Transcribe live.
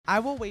I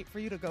will wait for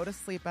you to go to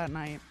sleep at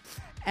night.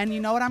 And you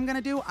know what I'm going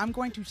to do? I'm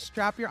going to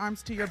strap your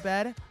arms to your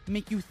bed,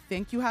 make you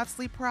think you have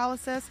sleep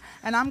paralysis,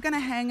 and I'm going to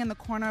hang in the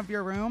corner of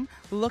your room,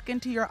 look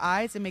into your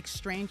eyes and make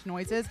strange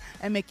noises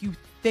and make you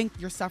think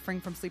you're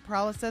suffering from sleep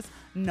paralysis.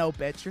 No,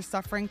 bitch, you're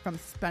suffering from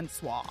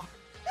Spencewuah.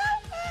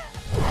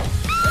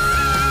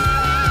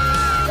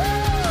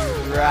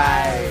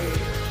 Right.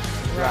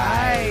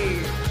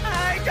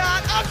 I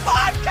got a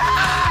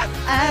podcast!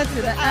 Add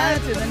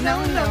to the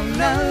no.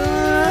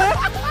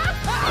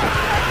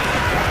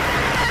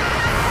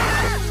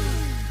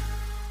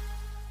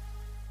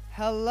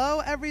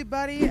 Hello,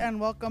 everybody, and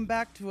welcome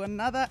back to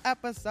another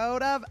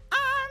episode of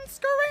I'm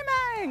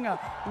Screaming!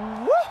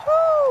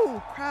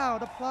 Woohoo!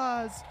 Crowd,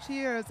 applause,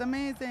 cheers,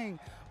 amazing.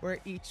 Where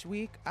each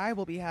week I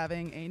will be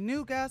having a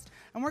new guest,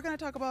 and we're going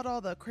to talk about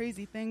all the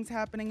crazy things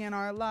happening in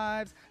our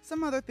lives,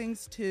 some other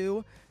things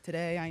too.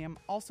 Today I am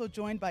also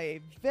joined by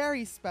a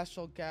very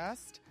special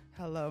guest.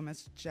 Hello,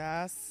 Miss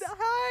Jess.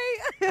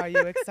 Hi. Are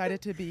you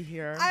excited to be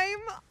here? I'm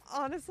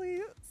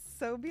honestly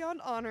so beyond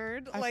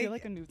honored. I feel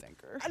like a news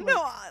anchor.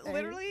 No,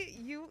 literally,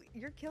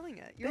 you're killing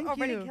it. You're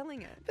already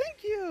killing it.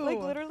 Thank you. Like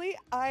literally,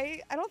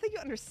 I don't think you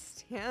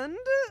understand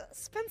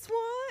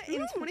Spencewuah in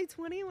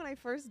 2020 when I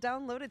first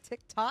downloaded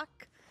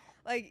TikTok.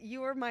 Like, you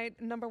were my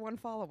 #1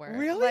 follower.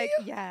 Really? Like,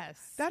 yes.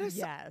 That is,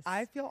 yes.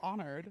 I feel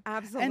honored.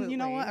 Absolutely. And you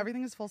know what?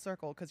 Everything is full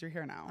circle because you're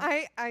here now.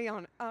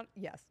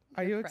 Yes.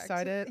 Are you correct.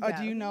 excited?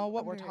 Yeah. Do you know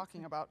what we're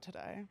talking about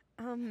today?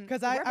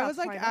 Because I was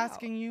like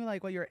asking you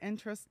like what your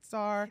interests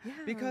are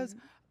because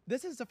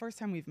this is the first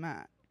time we've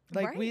met.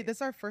 Like this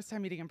is our first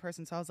time meeting in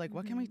person. So I was like,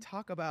 what can we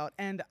talk about?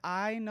 And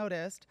I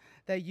noticed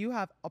that you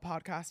have a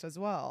podcast as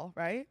well,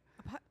 right?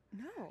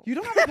 No. You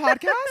don't have a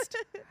podcast?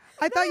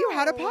 I thought you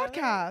had a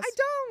podcast. I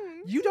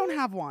don't. You don't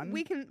have one.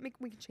 We can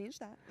change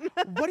that.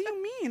 What do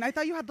you mean? I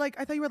thought you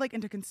were like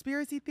into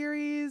conspiracy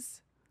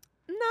theories.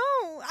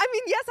 No. I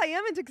mean, yes, I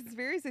am into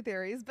conspiracy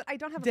theories, but I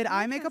don't have a podcast. Did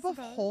I make up a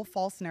whole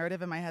false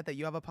narrative in my head that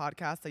you have a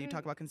podcast that you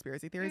talk about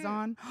conspiracy theories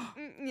on?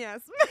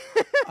 Yes.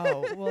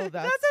 Oh, well,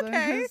 that's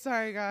okay.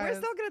 Sorry, guys.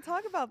 We're still going to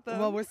talk about them.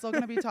 Well, we're still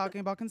going to be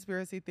talking about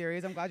conspiracy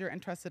theories. I'm glad you're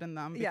interested in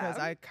them because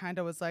I kind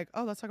of was like,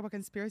 oh, let's talk about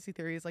conspiracy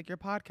theories, like your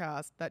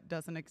podcast that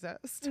doesn't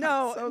exist.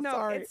 No,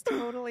 sorry. It's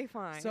totally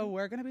fine. So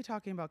we're going to be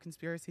talking about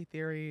conspiracy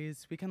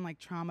theories. We can like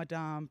trauma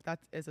dump. That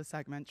is a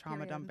segment,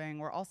 trauma dumping.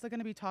 We're also going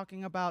to be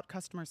talking about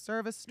customer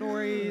service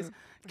stories,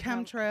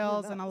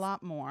 chemtrails, and a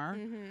lot more.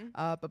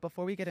 But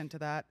before we get into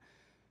that,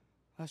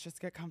 let's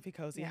just get comfy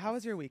cozy. How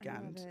was your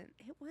weekend?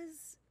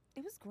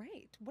 It was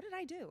great. What did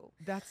I do?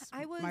 That's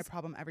my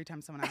problem every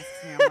time someone asks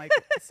me. I'm like,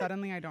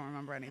 suddenly I don't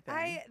remember anything.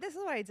 This is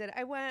what I did.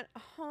 I went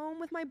home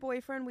with my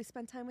boyfriend. We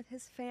spent time with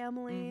his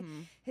family.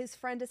 His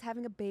friend is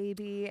having a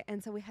baby.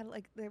 And so we had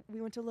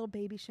we went to a little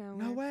baby shower.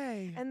 No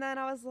way. And then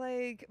I was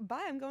like,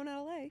 bye, I'm going to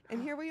LA.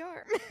 And here we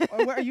are.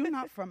 Are you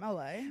not from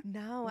LA?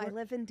 No, I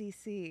live in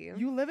DC.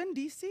 You live in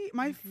DC?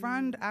 My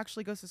friend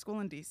actually goes to school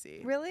in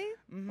DC. Really?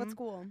 What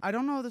school? I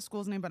don't know the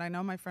school's name, but I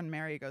know my friend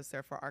Mary goes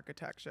there for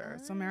architecture.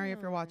 So Mary,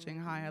 if you're watching,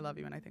 hi, I love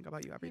you and I think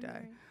about you every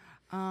day.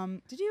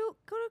 Did you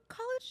go to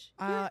college?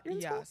 You're in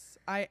school? Yes,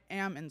 I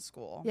am in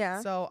school.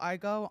 Yeah. So I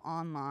go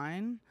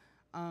online,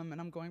 and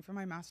I'm going for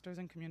my master's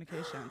in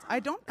communications.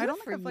 I don't think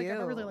I've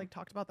ever really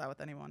talked about that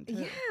with anyone too.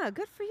 Yeah,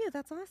 good for you.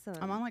 That's awesome.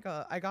 I'm on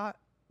I got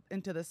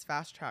into this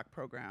fast track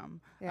program.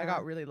 Yeah. I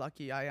got really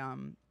lucky. I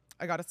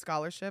got a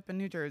scholarship in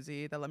New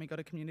Jersey that let me go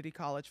to community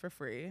college for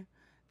free.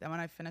 Then when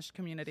I finished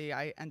community,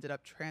 I ended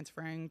up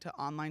transferring to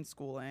online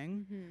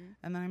schooling,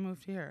 and then I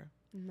moved here.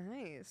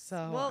 Nice.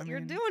 So, you're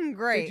doing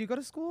great. Did you go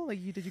to school? Did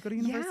you go to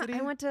university? Yeah,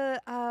 I went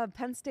to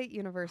Penn State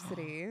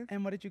University.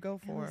 And what did you go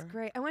for? It was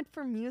great. I went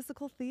for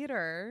musical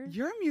theater.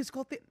 You're a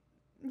musical theater.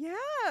 Yeah.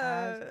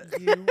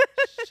 As you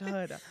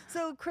should.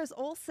 So Chris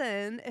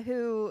Olsen,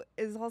 who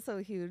is also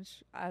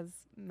huge, as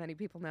many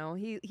people know,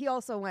 he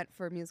also went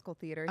for musical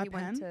theater.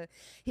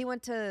 He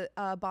went to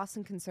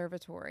Boston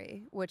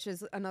Conservatory, which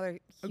is another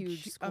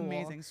huge school.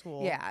 Amazing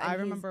school. Yeah, I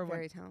remember when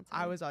very talented.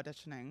 I was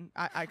auditioning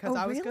because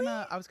I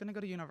was gonna go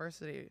to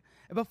university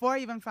before I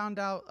even found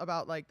out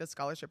about like the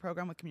scholarship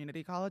program with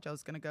community college. I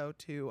was gonna go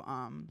to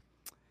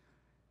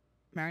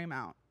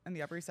Marymount in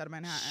the Upper East Side of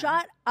Manhattan.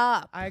 Shut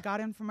up. I got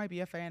in for my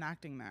BFA in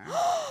acting there.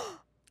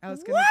 I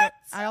was gonna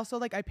I also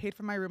I paid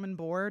for my room and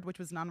board, which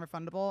was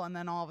non-refundable, and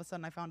then all of a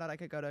sudden I found out I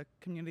could go to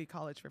community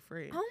college for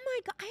free. Oh my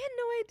God, I had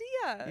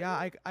no idea.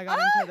 Yeah, I got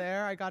into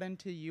there. I got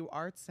into U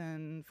Arts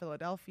in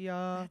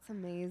Philadelphia. That's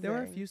amazing. There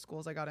were a few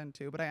schools I got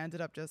into, but I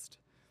ended up just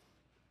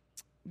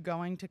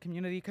going to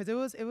community because it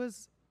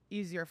was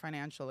easier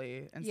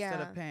financially instead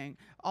of paying.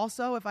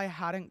 Also, if I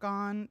hadn't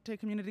gone to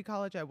community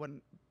college, I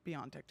wouldn't be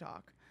on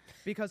TikTok.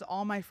 Because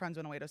all my friends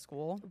went away to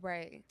school.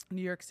 Right.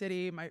 New York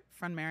City, my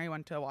friend Mary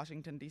went to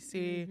Washington,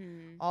 D.C.,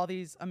 all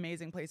these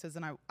amazing places.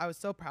 And I was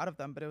so proud of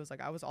them, but it was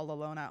like I was all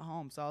alone at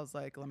home. So I was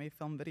like, let me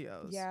film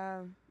videos.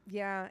 Yeah.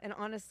 Yeah. And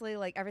honestly,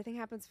 like everything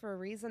happens for a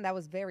reason. That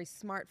was very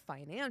smart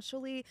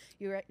financially.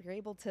 You're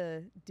able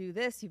to do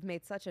this. You've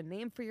made such a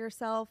name for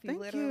yourself. You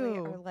Thank literally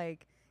you. are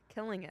like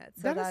killing it.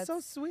 So that is that's so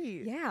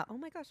sweet. Yeah. Oh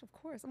my gosh, of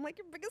course. I'm like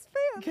your biggest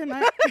fan. Can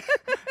I?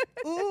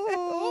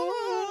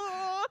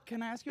 Ooh.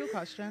 Can I ask you a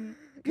question?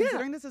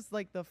 Considering this is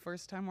like the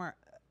first time we're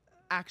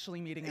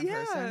actually meeting in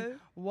person,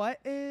 what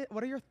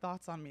are your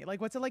thoughts on me? Like,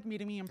 what's it like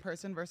meeting me in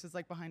person versus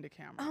like behind a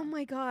camera? Oh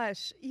my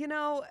gosh.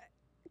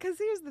 Because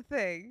here's the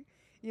thing.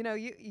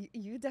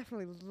 You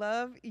definitely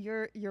love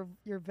your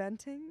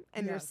venting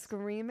and your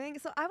screaming.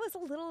 So I was a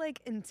little like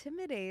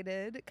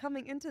intimidated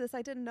coming into this.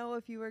 I didn't know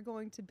if you were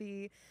going to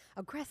be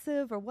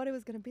aggressive or what it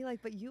was going to be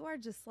like, but you are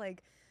just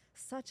like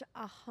such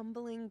a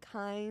humbling,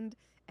 kind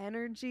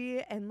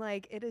energy, and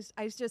like it is.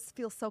 I just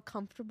feel so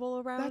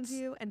comfortable around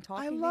you and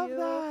talking to you. I love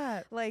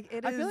that. Like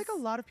I feel like a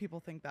lot of people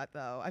think that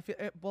though. I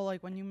feel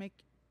like when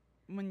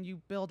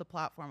you build a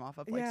platform off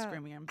of like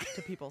screaming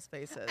into people's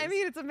faces. I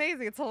mean, it's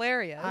amazing. It's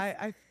hilarious.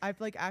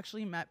 I've like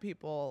actually met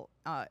people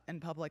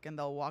in public, and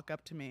they'll walk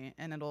up to me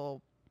and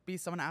it'll be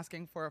someone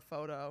asking for a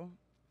photo.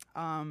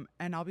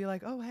 And I'll be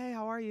like, oh, hey,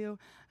 how are you?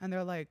 And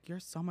they're like, you're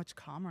so much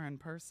calmer in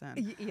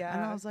person. Yeah.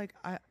 And I was like,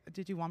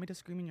 did you want me to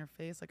scream in your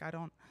face? Like,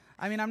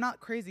 I'm not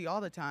crazy all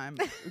the time.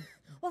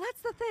 Well,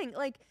 that's the thing.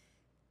 Like,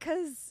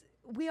 because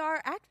we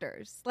are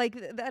actors.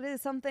 Like, that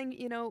is something,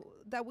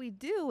 that we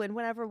do. And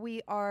whenever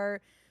we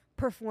are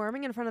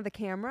performing in front of the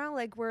camera,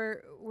 like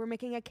we're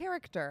making a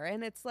character,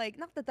 and it's like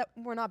not that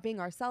we're not being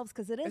ourselves,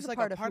 because it is a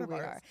part of who we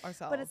are,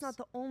 but it's not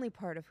the only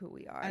part of who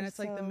we are. And it's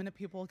like the minute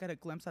people get a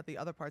glimpse at the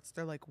other parts,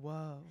 they're like,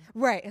 whoa,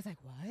 right? It's like,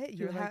 what?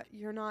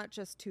 You're not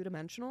just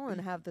two-dimensional and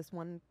have this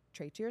one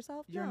trait to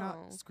yourself. You're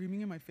not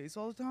screaming in my face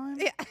all the time.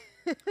 Yeah.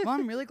 Well,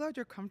 I'm really glad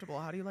you're comfortable.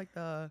 How do you like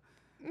the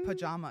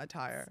pajama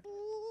attire?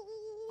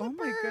 Oh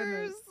my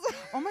goodness!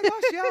 Oh my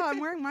gosh! Yeah, I'm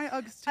wearing my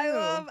Uggs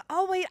too.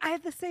 Oh wait, I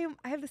have the same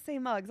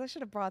Uggs. I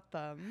should have brought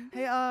them.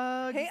 Hey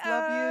Uggs, hey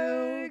love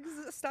Uggs.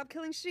 you. Stop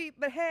killing sheep,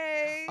 but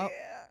hey. Oh,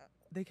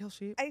 they kill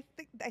sheep? I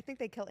think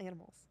they kill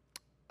animals.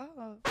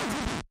 Oh.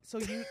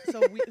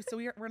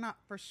 We're not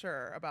for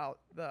sure about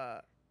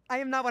the. I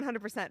am not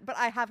 100%, but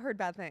I have heard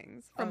bad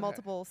things from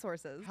multiple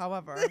sources.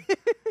 However,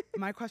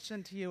 my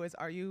question to you is: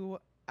 are you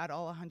at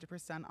all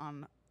 100%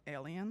 on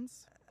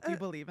aliens? Do you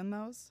believe in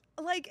those?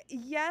 Like,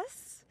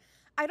 yes.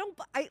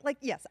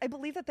 Yes, I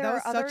believe that there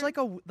are other.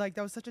 That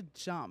was such a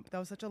jump. That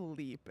was such a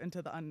leap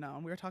into the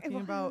unknown. We were talking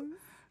about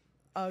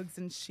Uggs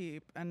and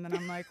sheep, and then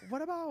I'm like,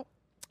 what about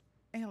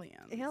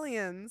aliens?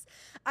 Aliens.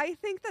 I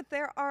think that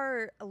there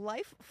are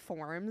life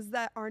forms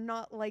that are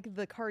not like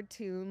the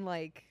cartoon,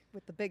 like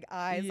with the big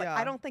eyes. Yeah. Like,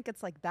 I don't think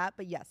it's like that,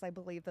 but yes, I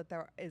believe that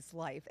there is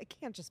life. It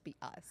can't just be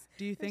us.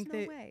 Do you think no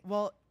way.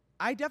 Well,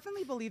 I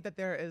definitely believe that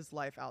there is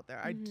life out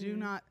there. I do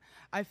not.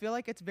 I feel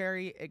like it's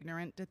very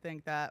ignorant to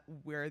think that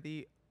we're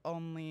the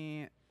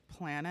only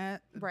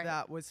planet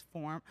that was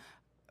formed.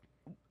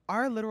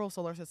 Our literal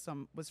solar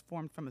system was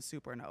formed from a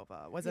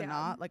supernova, was it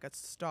not? Like a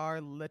star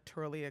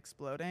literally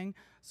exploding.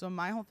 So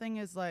my whole thing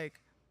is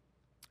like,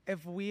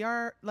 if we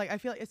are like, I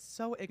feel like it's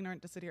so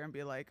ignorant to sit here and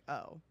be like,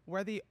 oh,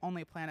 we're the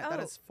only planet that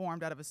is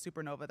formed out of a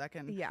supernova that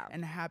can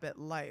inhabit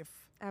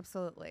life.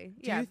 Absolutely.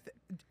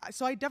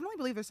 So I definitely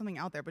believe there's something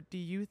out there, but do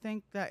you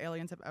think that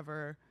aliens have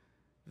ever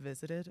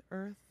visited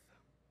Earth?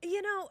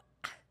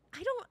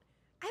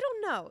 I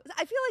don't know.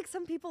 I feel like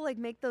some people like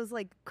make those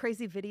like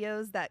crazy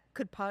videos that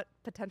could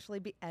potentially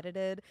be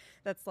edited.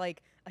 That's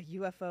like a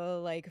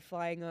UFO like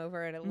flying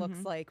over, and it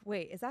looks like,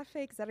 wait, is that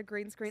fake? Is that a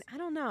green screen? I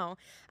don't know.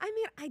 I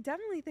mean, I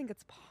definitely think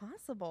it's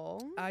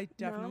possible. I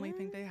definitely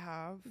think they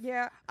have.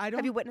 Yeah.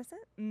 Have you witnessed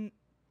it?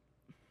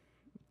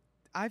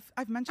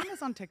 I've mentioned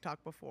this on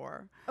TikTok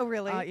before. Oh,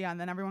 really? Yeah, and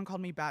then everyone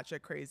called me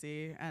batshit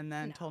crazy, and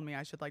then told me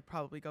I should like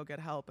probably go get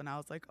help, and I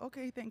was like,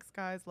 okay, thanks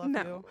guys, love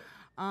you.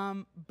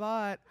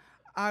 But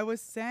I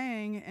was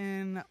saying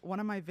in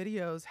one of my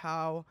videos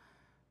how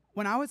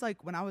when I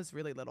was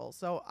really little,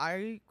 so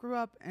I grew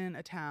up in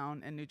a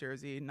town in New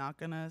Jersey, not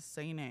gonna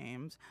say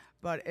names,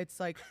 but it's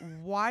like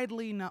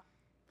widely known.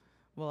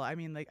 Well, I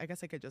mean, like, I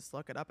guess I could just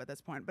look it up at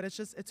this point, but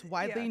it's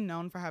widely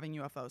known for having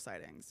UFO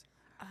sightings.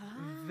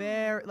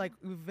 Very,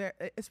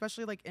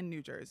 especially like in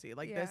New Jersey,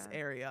 like this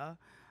area.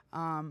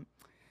 And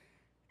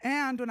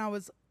when I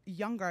was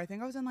younger, I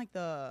think I was in like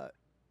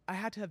I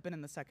had to have been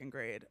in the second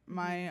grade.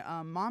 My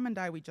mom and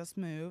I, we just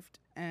moved,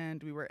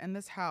 and we were in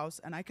this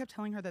house, and I kept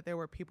telling her that there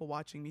were people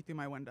watching me through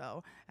my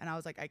window, and I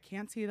was like, I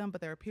can't see them,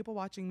 but there are people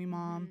watching me,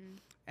 Mom.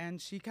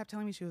 And she kept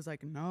telling me, she was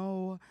like,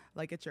 no,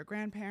 like, it's your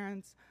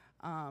grandparents,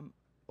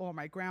 or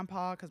my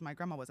grandpa, because my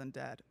grandma wasn't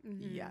dead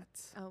yet.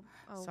 Oh.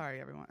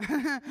 Sorry, everyone.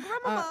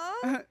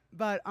 Grandma!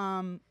 But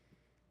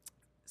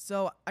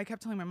so I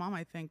kept telling my mom,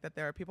 I think that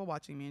there are people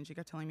watching me, and she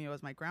kept telling me it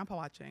was my grandpa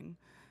watching,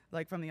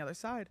 like from the other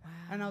side. Wow.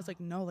 And I was like,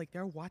 no, like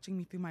they're watching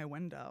me through my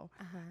window.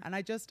 And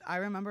I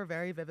remember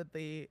very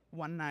vividly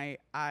one night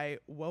I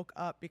woke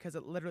up because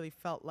it literally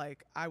felt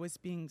like I was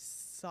being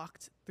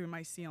sucked through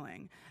my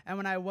ceiling. And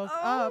when I woke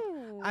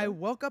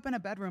up in a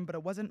bedroom, but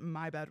it wasn't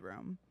my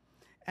bedroom.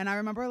 And I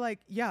remember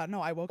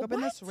I woke up in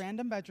this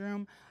random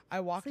bedroom. I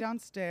walk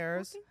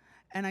downstairs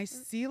and I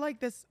see like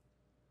this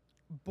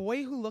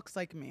boy who looks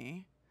like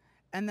me.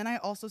 And then I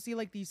also see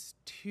like these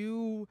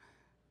two,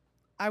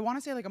 I want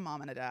to say like a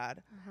mom and a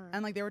dad.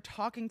 And like they were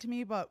talking to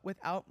me, but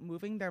without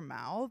moving their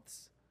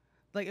mouths.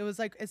 Like it was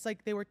like, it's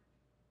like they were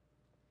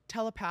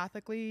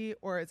telepathically,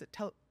 or is it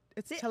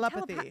it's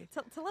telepathy.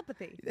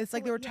 Telepathy. It's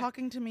like they were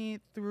talking to me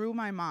through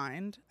my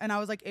mind, and I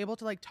was like able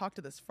to like talk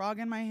to this frog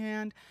in my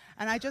hand.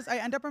 And I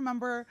end up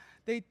remember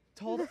they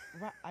told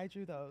I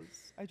drew those.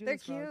 They're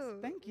those frogs.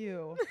 cute. Thank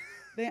you.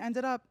 They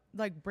ended up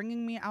like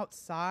bringing me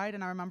outside,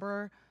 and I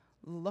remember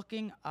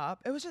looking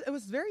up. It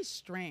was very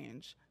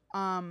strange.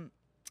 And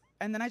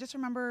then I just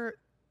remember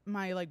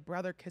my like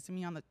brother kissing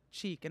me on the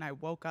cheek, and I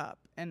woke up.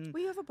 And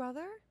you have a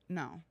brother?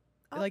 No.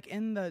 Like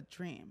in the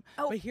dream.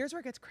 But here's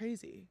where it gets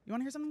crazy. You want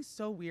to hear something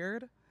so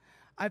weird?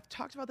 I've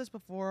talked about this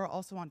before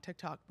also on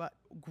TikTok, but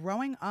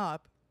growing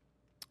up,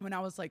 when I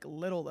was like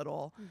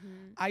little,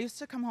 I used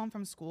to come home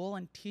from school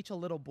and teach a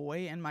little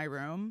boy in my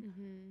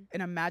room,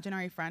 an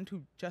imaginary friend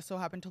who just so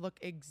happened to look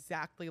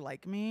exactly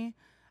like me.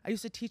 I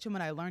used to teach him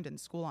what I learned in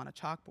school on a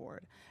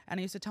chalkboard. And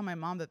I used to tell my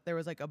mom that there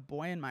was like a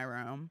boy in my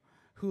room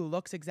who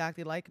looks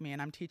exactly like me,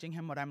 and I'm teaching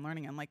him what I'm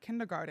learning in like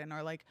kindergarten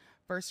or like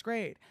first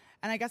grade.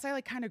 And I guess I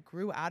like kind of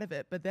grew out of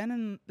it. But then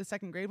in the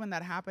second grade when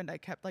that happened, I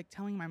kept like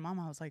telling my mom,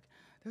 I was like,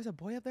 there's a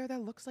boy up there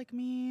that looks like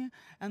me.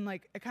 And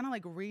like it kind of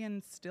like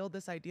reinstilled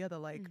this idea that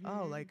like,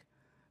 oh, like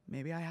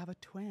maybe I have a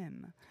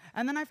twin.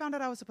 And then I found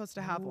out I was supposed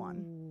to have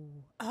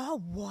one.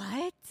 Oh,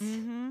 what?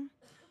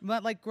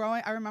 But like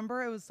growing, I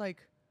remember it was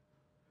like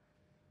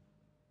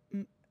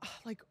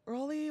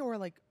early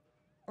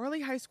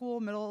high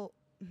school, middle,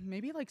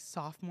 maybe like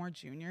sophomore,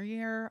 junior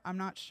year. I'm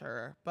not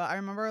sure. But I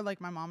remember like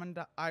my mom and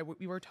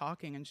we were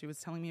talking, and she was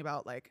telling me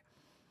about like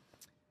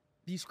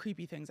these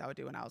creepy things I would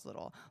do when I was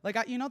little. Like,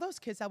 you know those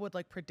kids that would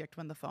like predict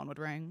when the phone would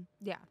ring?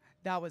 Yeah.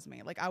 That was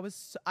me. Like I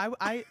was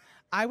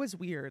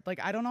weird. Like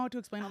I don't know how to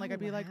explain it. Like I'd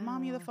be like,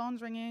 Mommy, the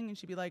phone's ringing. And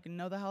she'd be like,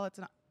 no, the hell it's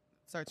not.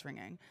 Starts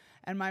ringing.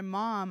 And my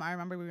mom, I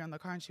remember we were in the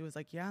car, and she was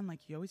like, yeah. And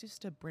like, you always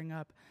used to bring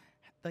up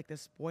like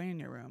this boy in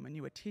your room, and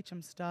you would teach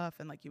him stuff,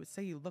 and like you would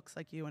say he looks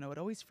like you, and it would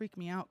always freak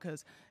me out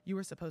because you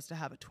were supposed to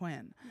have a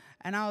twin.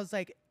 And I was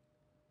like,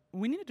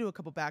 we need to do a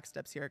couple back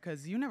steps here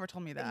because you never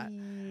told me that.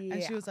 Yeah.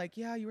 And she was like,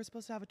 yeah, you were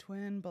supposed to have a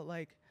twin, but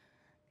like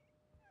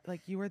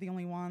you were the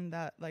only one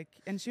that like,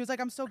 and she was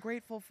like, I'm so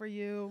grateful for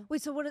you.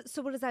 Wait, so what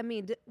does that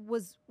mean?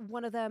 Was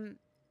one of them,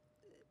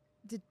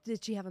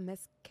 did she have a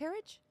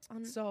miscarriage?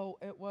 So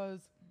it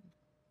was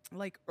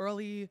like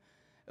early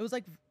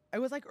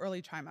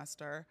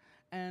trimester.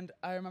 And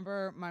I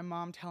remember my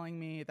mom telling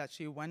me that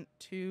she went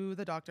to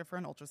the doctor for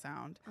an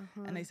ultrasound,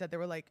 and they said there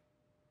were like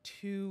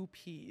 2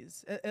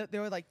 P's.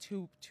 There were like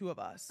two of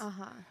us.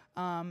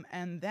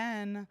 And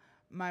then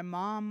my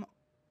mom,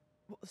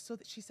 so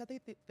she said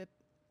that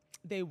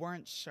they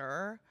weren't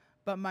sure,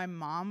 but my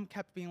mom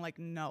kept being like,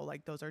 no,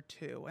 like those are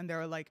 2. And they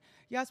were like,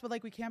 yes, but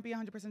like we can't be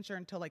 100% sure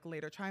until like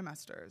later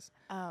trimesters.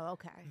 Oh,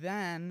 okay.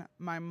 Then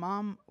my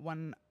mom,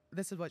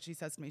 this is what she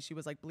says to me, she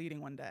was like bleeding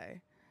one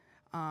day.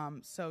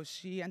 So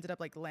she ended up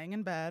like laying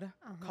in bed,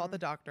 called the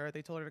doctor.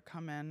 They told her to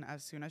come in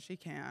as soon as she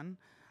can.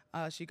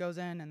 She goes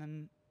in, and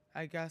then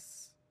I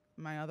guess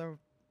the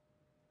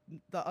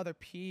other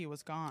pee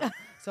was gone.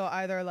 So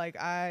either like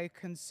I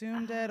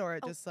consumed it, or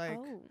it just like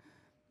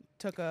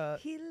took a...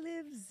 He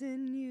lives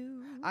in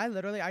you.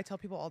 I tell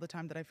people all the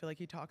time that I feel like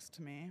he talks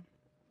to me.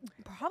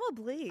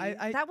 Probably.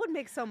 That would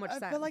make so much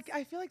sense. But like,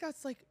 I feel like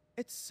that's like,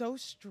 it's so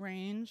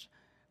strange.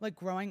 Like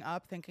growing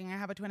up thinking I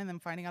have a twin, and then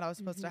finding out I was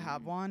supposed to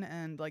have one.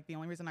 And like the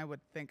only reason I would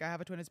think I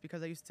have a twin is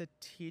because I used to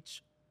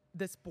teach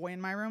this boy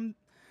in my room.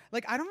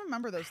 Like I don't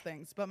remember those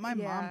things, but my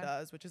mom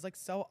does, which is like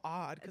so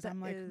odd because I'm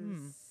like,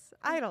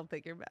 I don't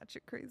think you're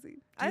batshit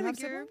crazy. I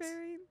think you're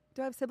very...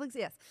 Do I have siblings?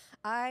 Yes.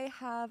 I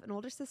have an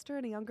older sister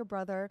and a younger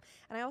brother.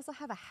 And I also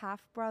have a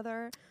half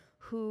brother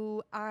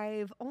who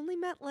I've only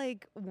met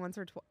like once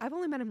or twice. I've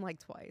only met him like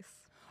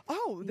twice.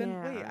 Oh,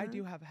 then wait, I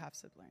do have half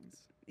siblings.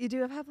 You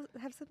do have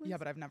siblings? Yeah,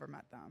 but I've never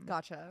met them.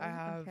 Gotcha. I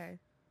have. Okay.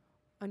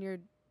 On your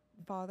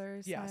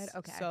father's side?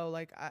 Okay. So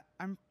like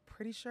I'm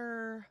pretty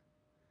sure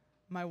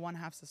my one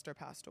half sister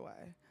passed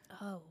away.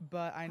 Oh.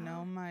 But I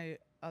know my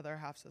other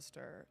half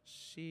sister,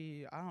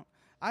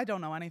 I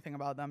don't know anything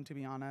about them, to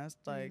be honest.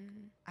 Like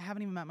I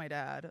haven't even met my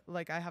dad.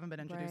 Like I haven't been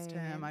introduced to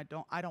him. I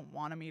don't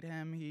want to meet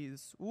him.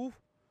 He's ooh.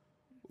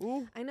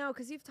 I know,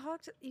 because you've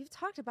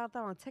talked about that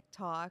on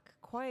TikTok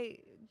quite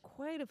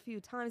a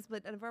few times,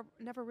 but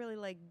never really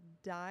like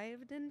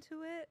dived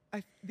into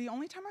it. The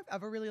only time I've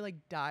ever really like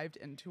dived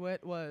into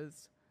it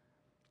was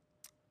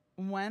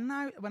when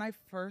I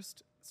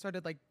first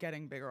started like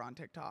getting bigger on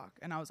TikTok,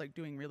 and I was like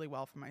doing really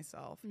well for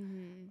myself.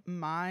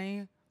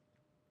 My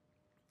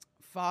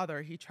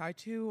father, he tried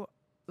to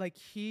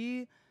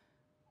he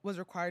was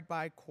required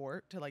by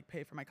court to like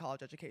pay for my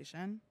college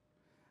education.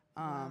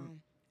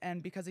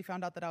 And because he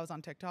found out that I was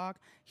on TikTok,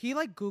 he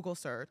like Google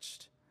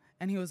searched,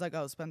 and he was like,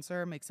 oh,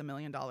 Spencer makes $1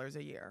 million a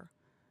year.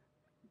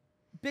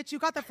 Bitch, you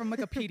got that from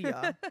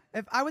Wikipedia.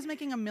 If I was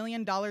making $1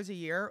 million a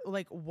year,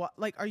 like what?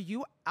 Like, are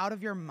you out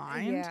of your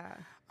mind? Yeah.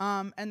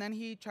 And then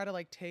he tried to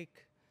like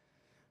take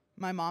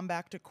my mom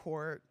back to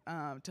court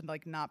to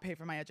like not pay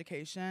for my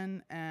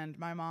education, and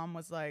my mom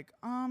was like,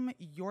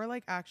 you're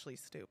like actually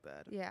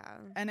stupid. Yeah.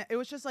 And it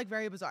was just like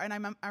very bizarre.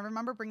 And I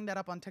remember bringing that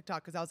up on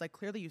TikTok because I was like,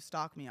 clearly you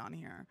stalk me on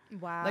here.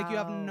 Wow. Like you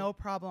have no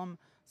problem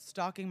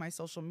stalking my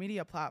social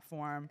media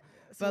platform,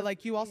 but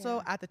like you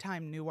also at the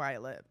time knew where I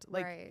lived.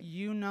 Like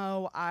you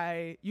know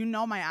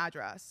my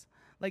address.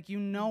 Like you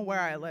know where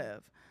I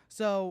live.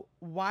 So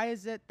why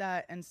is it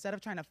that instead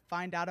of trying to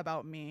find out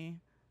about me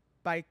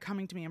by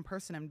coming to me in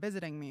person and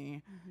visiting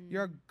me,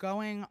 you're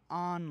going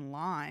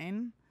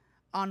online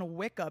on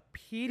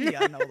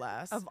Wikipedia, no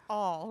less, of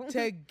all,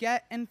 to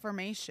get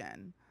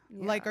information?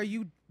 Yeah. Like, are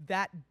you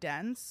that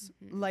dense?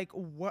 Like,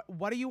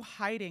 what are you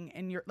hiding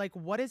in your, like,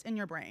 what is in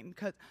your brain?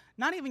 Because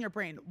not even your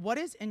brain, what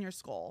is in your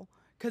skull?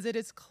 Because it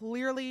is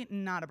clearly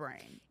not a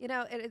brain. You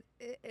know, it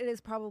is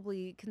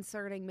probably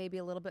concerning maybe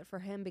a little bit for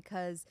him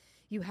because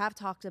you have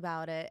talked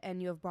about it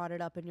and you have brought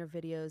it up in your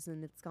videos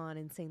and it's gone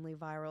insanely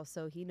viral.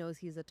 So he knows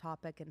he's a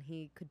topic and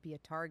he could be a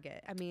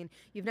target. I mean,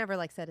 you've never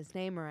like said his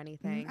name or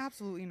anything.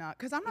 Absolutely not.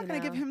 Because I'm not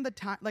going to give him the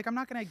time. Like, I'm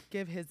not going to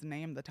give his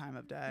name the time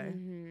of day.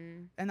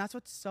 And that's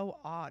what's so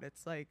odd.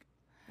 It's like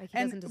he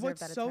doesn't deserve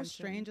that attention. What's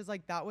so strange is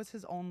like that was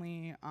his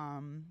only,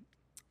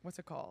 what's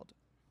it called?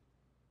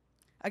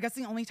 I guess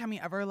the only time he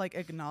ever like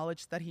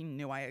acknowledged that he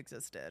knew I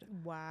existed.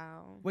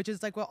 Wow. Which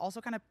is like what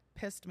also kind of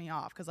pissed me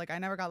off because like I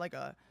never got like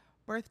a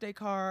birthday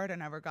card. I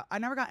never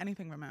got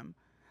anything from him.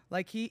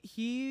 Like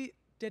he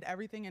did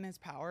everything in his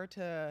power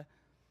to,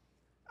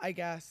 I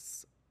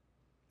guess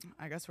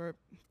we're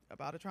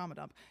about a trauma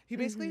dump. He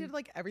basically did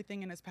like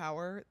everything in his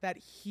power that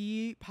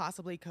he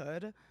possibly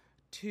could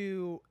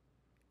to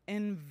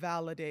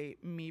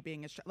invalidate me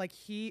being his like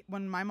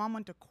when my mom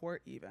went to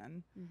court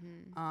even,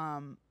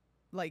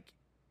 like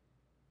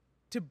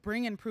to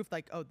bring in proof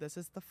like, oh, this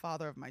is the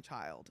father of my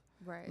child.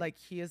 Right. Like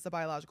he is the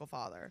biological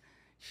father.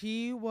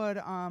 He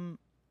would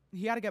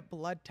he had to get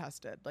blood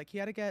tested. Like he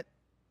had to get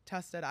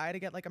tested. I had to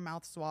get like a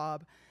mouth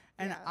swab.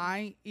 And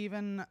I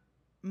even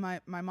my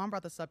mom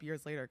brought this up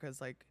years later because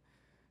like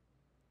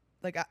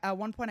at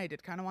one point I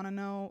did kind of want to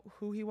know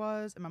who he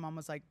was, and my mom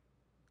was like,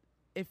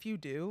 if you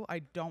do,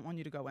 I don't want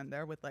you to go in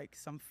there with like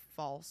some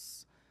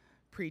false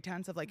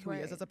pretense of like who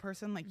he is as a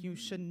person. Like you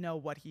should know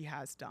what he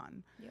has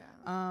done.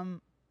 Yeah.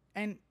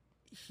 And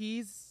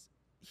he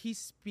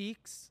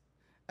speaks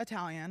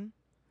Italian,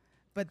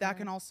 but that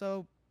can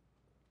also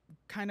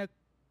kind of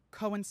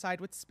coincide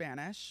with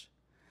Spanish.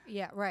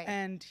 Yeah, right.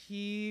 And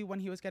when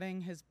he was getting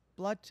his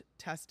blood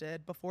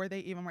tested, before they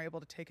even were able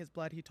to take his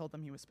blood, he told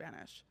them he was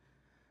Spanish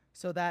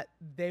so that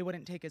they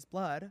wouldn't take his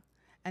blood.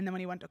 And then when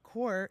he went to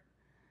court,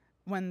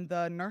 when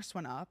the nurse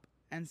went up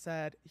and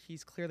said,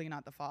 he's clearly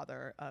not the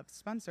father of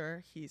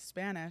Spencer, he's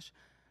Spanish,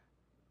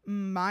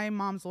 my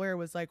mom's lawyer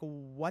was like,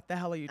 what the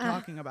hell are you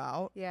talking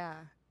about? Yeah.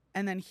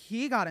 And then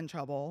he got in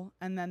trouble,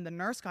 and then the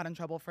nurse got in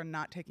trouble for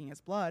not taking his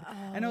blood.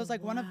 And it was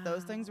like one of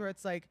those things where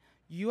it's like,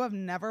 you have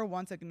never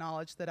once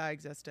acknowledged that I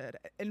existed.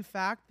 In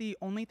fact, the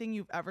only thing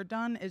you've ever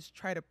done is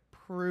try to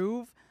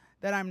prove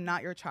that I'm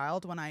not your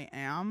child when I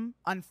am.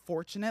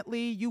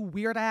 Unfortunately, you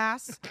weird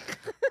ass.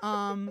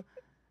 And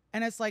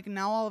it's like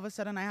now all of a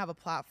sudden I have a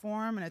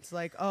platform, and it's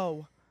like,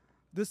 oh,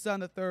 this, that,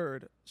 and the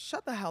third.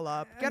 Shut the hell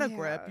up. Get a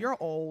grip. You're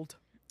old.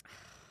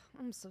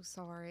 I'm so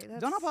sorry.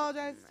 Don't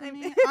apologize to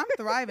me. I'm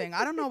thriving.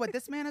 I don't know what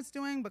this man is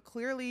doing, but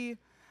clearly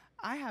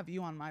I have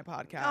you on my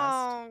podcast.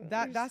 Oh,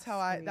 that's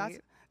how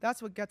that's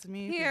what gets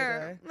me through the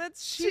day.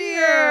 Let's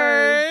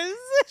cheers.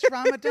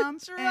 Trauma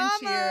dump and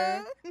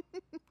cheer.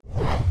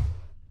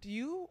 Do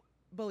you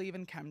believe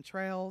in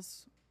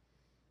chemtrails?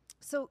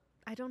 So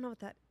I don't know what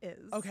that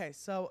is. Okay,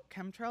 so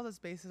chemtrail is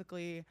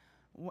basically,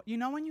 you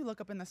know when you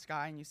look up in the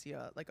sky and you see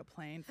a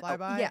plane fly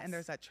by and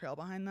there's that trail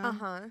behind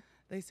them?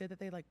 They say that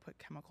they like put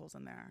chemicals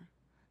in there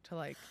to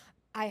like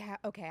I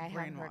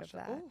haven't heard of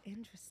that. Ooh.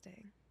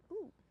 Interesting.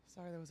 Ooh.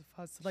 Sorry, there was a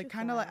fuzz. Like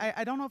kind of like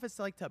I don't know if it's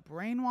like to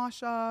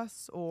brainwash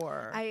us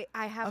or I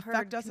have affect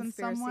heard us in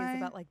some way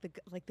about like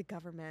the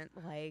government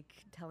like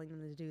telling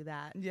them to do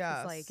that. Yes.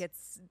 It's like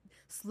it's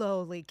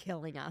slowly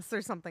killing us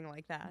or something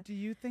like that. Do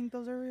you think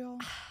those are real?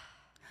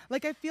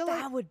 Like I feel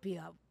that would be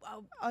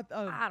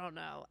I don't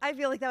know. I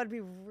feel like that would be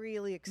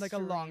really extreme. Like a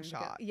long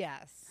shot.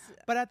 Yes.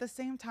 But at the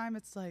same time,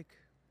 it's like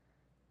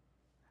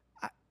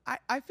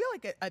I feel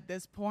like at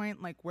this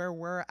point, like where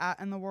we're at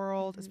in the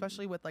world,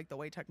 especially with like the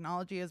way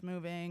technology is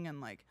moving,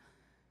 and like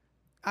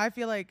I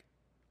feel like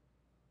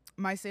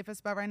my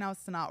safest bet right now is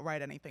to not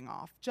write anything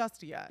off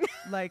just yet.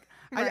 Like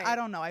right. I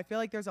don't know. I feel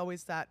like there's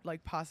always that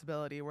like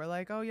possibility where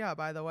like, oh yeah,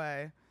 by the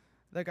way,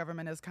 the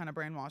government is kind of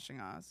brainwashing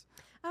us.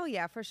 Oh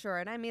yeah, for sure.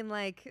 And I mean,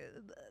 like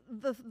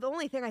the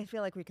only thing I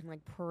feel like we can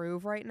like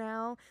prove right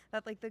now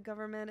that like the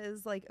government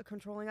is like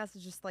controlling us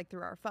is just like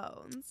through our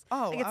phones.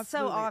 Oh, like, it's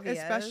absolutely. so obvious.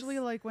 Especially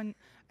like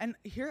and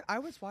here I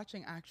was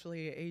watching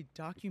actually a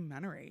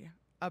documentary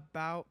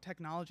about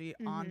technology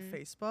on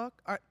Facebook.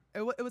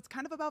 It was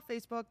kind of about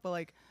Facebook, but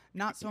like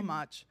not so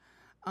much.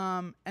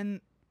 And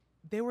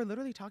they were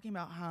literally talking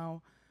about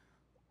how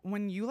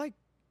when you like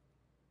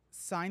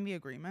sign the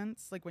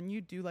agreements, like when you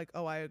do like,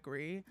 oh, I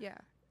agree. Yeah.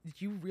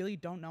 you really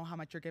don't know how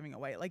much you're giving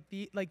away. Like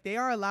they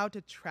are allowed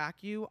to track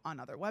you on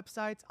other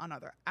websites, on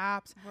other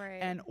apps. Right.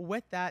 And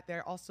with that,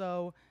 they're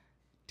also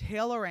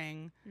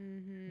tailoring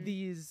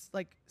these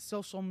like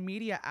social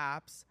media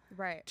apps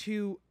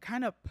to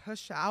kind of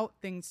push out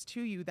things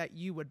to you that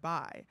you would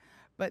buy.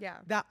 But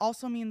that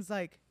also means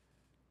like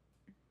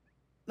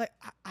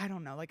I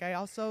don't know. Like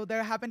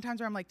there have been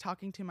times where I'm like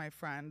talking to my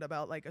friend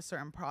about like a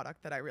certain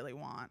product that I really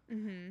want.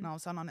 And all of a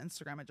sudden on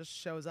Instagram, it just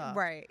shows up.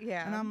 Right.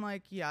 Yeah. And I'm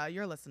like, yeah,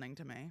 you're listening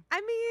to me. I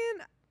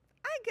mean,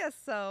 I guess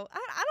so. I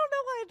don't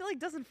know why it like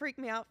doesn't freak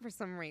me out for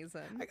some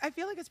reason. I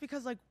feel like it's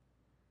because like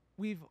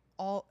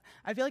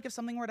I feel like if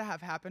something were to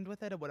have happened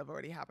with it, it would have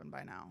already happened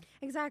by now.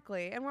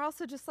 Exactly. And we're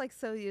also just like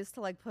so used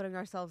to like putting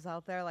ourselves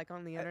out there like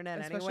on the internet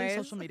especially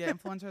anyways. social media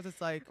influencers.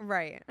 It's like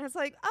right. And it's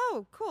like,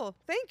 oh, cool.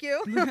 Thank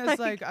you. It's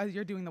like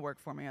you're doing the work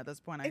for me at this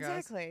point, I guess.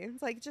 Exactly.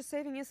 It's like just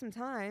saving you some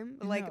time.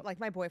 Like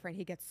my boyfriend,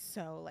 he gets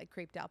so like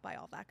creeped out by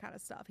all that kind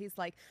of stuff. He's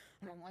like,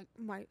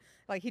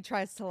 he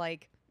tries to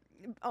like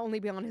only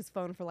be on his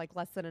phone for like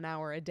less than an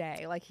hour a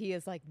day. Like he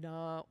is like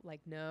no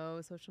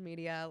social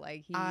media.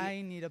 Like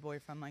I need a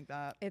boyfriend like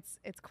that. It's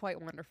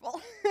quite wonderful.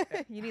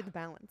 You need the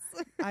balance.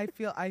 I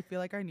feel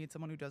like I need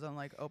someone who doesn't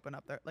like open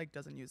up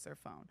doesn't use their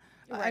phone.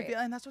 Right.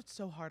 And that's what's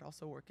so hard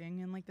also working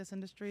in like this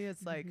industry.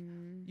 It's like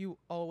you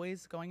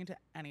always going into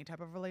any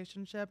type of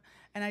relationship,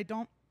 and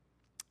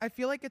I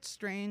feel like it's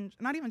strange,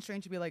 not even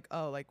strange to be like,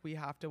 oh, like we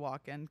have to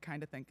walk in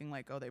kind of thinking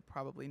like, oh, they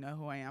probably know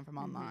who I am from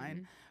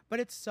online. But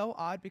it's so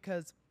odd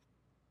because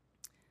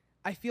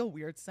I feel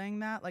weird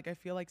saying that. Like, I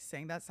feel like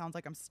saying that sounds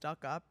like I'm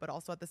stuck up, but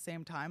also at the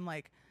same time,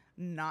 like,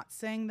 not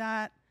saying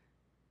that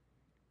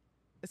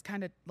is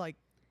kind of like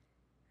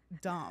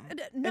dumb.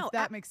 No, if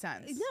that makes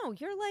sense. No,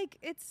 you're like,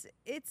 it's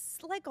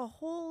like a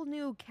whole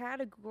new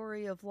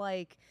category of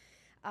like,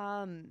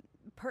 there's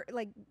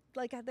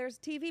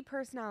TV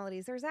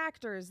personalities, there's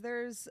actors,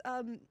 there's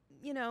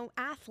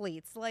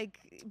athletes.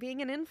 Like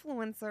being an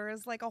influencer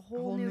is like a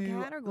whole new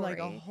category. Like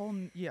a whole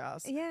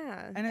yes.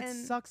 Yeah, and it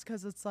sucks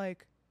because it's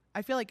like,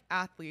 I feel like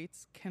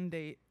athletes can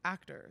date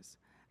actors.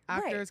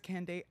 Actors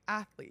can date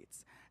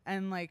athletes.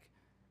 And like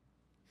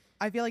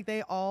I feel like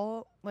they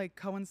all like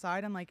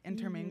coincide and like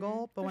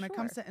intermingle. But when it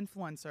comes to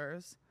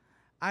influencers,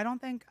 I don't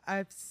think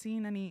I've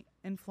seen any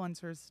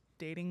influencers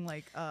dating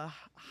like a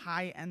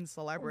high-end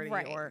celebrity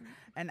or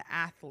an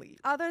athlete.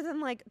 Other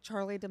than like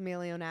Charli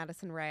D'Amelio and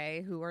Addison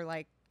Rae, who are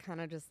like kind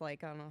of just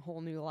like on a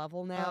whole new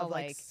level now.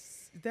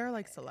 They're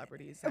like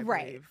celebrities, I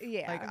believe.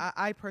 Yeah. Like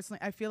I personally,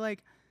 I feel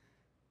like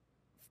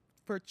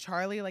for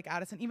Charli, like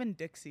Addison, even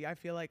Dixie, I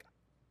feel like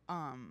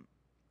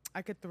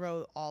I could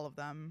throw all of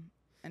them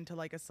into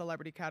like a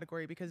celebrity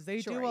category because they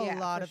do a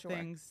lot of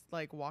things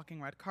like walking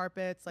red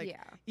carpets, like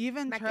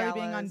even Charli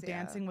being on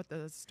Dancing with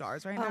the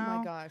Stars right now. Oh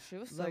my gosh, she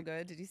was so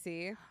good. Did you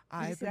see?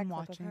 I've been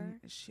watching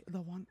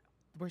the one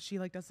where she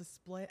like does a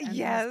split. And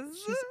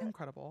she's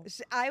incredible.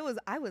 I was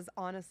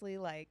honestly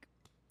like,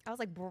 I was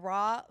like,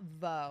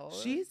 bravo.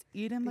 She's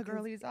eating the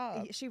girlies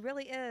up. She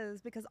really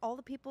is, because all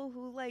the people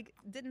who like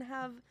didn't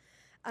have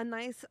a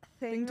nice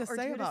thing to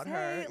say about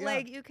her,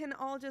 like you can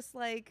all just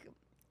like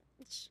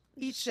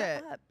eat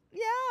shit. Up.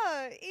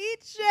 Yeah,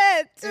 eat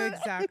shit.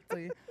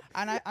 Exactly.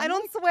 And I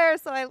don't swear,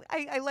 so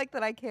I like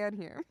that I can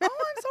here.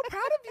 Oh, I'm so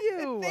proud of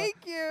you.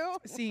 Thank you.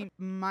 See,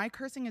 my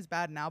cursing is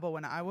bad now, but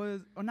when I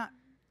was, I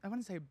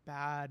wouldn't say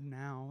bad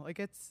now. Like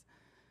it's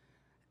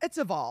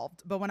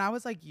evolved. But when I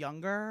was like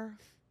younger,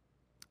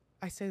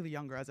 I say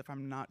younger as if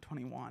I'm not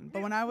 21.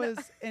 But when I was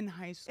in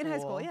high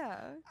school,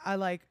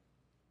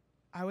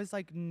 I was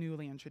like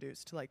newly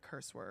introduced to like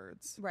curse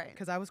words. Right.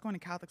 Because I was going to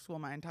Catholic school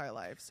my entire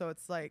life. So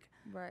it's like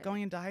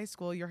going into high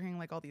school, you're hearing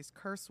like all these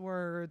curse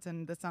words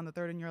and this, and the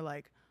third, and you're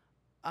like,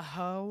 a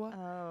hoe?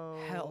 Oh.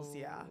 Hells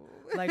yeah.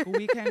 Like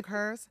we can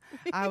curse.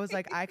 I was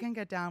like, I can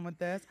get down with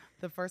this.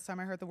 The first time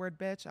I heard the word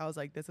bitch, I was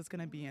like, this is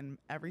going to be in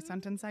every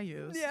sentence I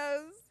use.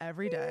 Yes.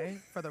 Every day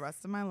for the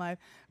rest of my life.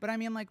 But I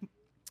mean, like,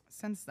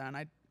 since then,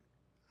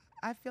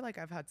 I feel like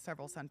I've had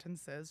several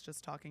sentences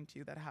just talking to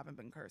you that haven't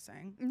been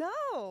cursing.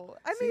 No,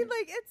 I mean,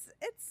 like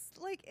it's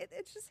like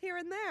it's just here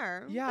and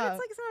there. Yeah, but it's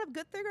like it's not a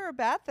good thing or a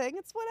bad thing.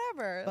 It's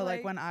whatever. But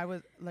like when I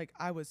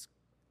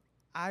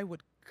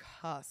would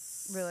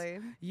cuss. Really?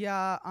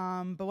 Yeah.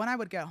 But when I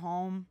would get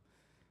home,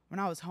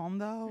 when I was home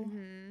though,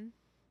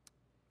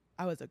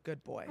 I was a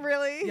good boy.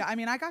 Really? Yeah. I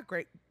mean, I got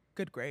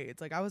good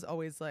grades. Like I was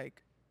always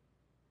like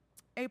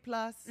A+.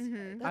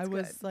 I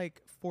was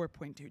like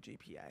 4.2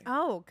 GPA.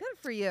 Oh, good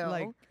for you.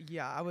 Like,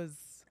 yeah, I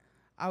was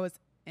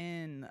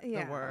in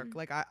the work.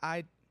 Like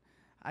I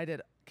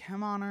did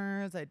chem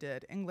honors. I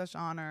did English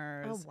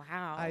honors. Oh,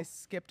 wow. I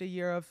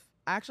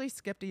actually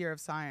skipped a year of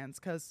science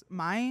because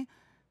my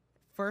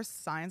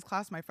first science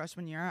class, my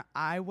freshman year,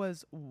 I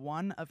was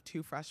one of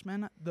 2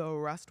 freshmen. The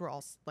rest were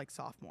all like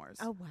sophomores.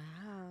 Oh,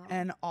 wow.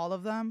 And all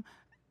of them,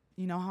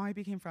 you know how I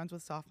became friends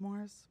with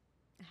sophomores?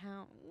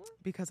 How?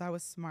 Because I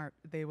was smart.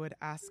 They would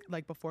ask,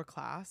 like before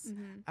class,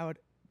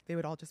 they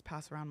would all just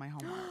pass around my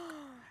homework.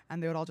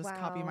 and they would all just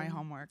copy my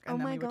homework, and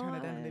then we would turn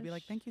it in, and they'd be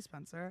like, "Thank you,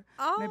 Spencer."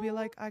 And I'd be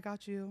like, "I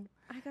got you."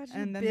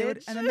 And then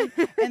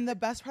bitch. and the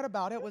best part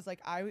about it was like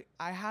I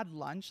had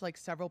lunch like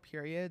several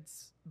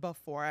periods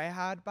before I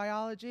had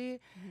biology,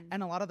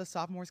 and a lot of the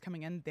sophomores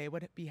coming in, they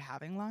would be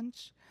having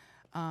lunch.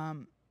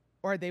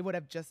 Or they would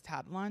have just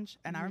had lunch,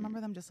 and I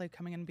remember them just like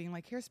coming in and being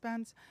like, "Here,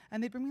 Spence,"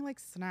 and they'd bring me like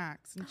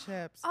snacks and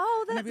chips.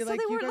 Oh, and I'd be so like,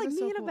 they "You weren't guys like are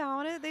so mean cool."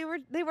 about it. They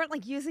weren't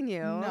like using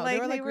you. No, like, they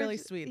were like really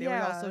sweet. They were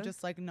yeah. also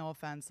just like, no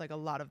offense, like a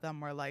lot of them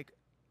were like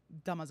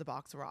dumb as a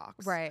box of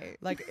rocks. Right.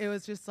 Like it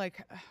was just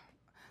like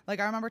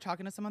I remember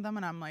talking to some of them,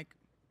 and I'm like,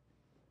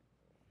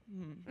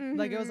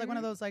 like it was like one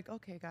of those like,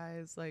 okay,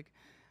 guys, like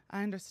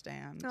I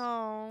understand.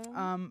 Oh,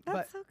 but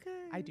that's so good.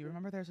 I do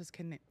remember there's this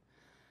kid named,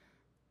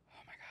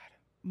 oh my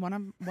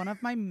god, one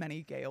of my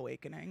many gay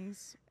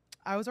awakenings.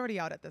 I was already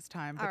out at this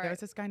time, but there was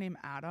this guy named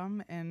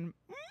Adam, and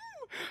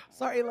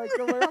sorry, like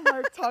the way I'm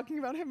like talking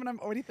about him, and I'm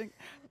already thinking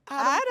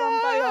Adam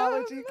from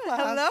biology class.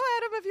 Hello,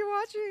 Adam, if you're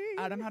watching.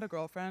 Adam had a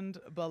girlfriend,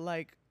 but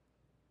like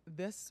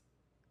this,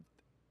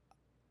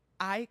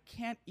 I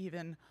can't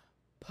even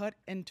put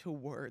into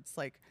words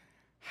like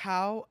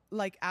how,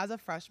 like as a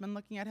freshman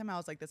looking at him, I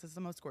was like, this is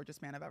the most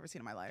gorgeous man I've ever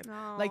seen in my life.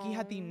 Aww. Like he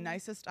had the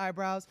nicest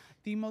eyebrows,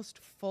 the most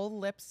full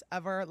lips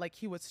ever. Like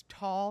he was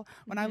tall.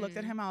 When I looked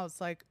at him, I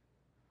was like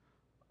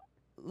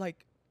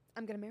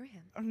I'm gonna marry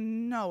him.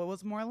 No, it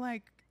was more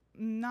like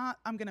not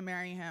I'm gonna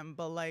marry him,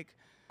 but like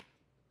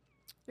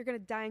you're gonna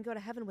die and go to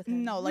heaven with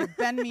him. No, like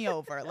bend me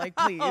over, like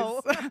please.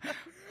 Oh.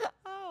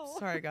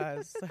 Sorry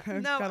guys.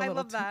 No, I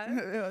love that.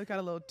 It got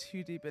a little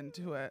too deep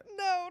into it.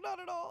 No, not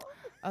at all.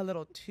 A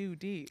little too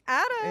deep,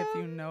 Adam, if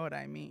you know what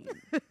I mean.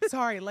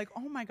 Sorry, like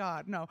oh my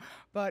god, no,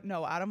 but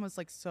no, Adam was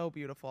like so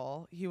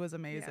beautiful. He was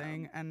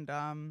amazing,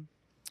 and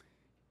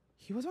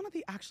he was one of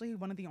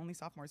the only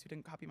sophomores who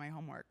didn't copy my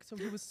homework. So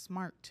he was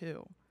smart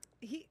too.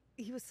 He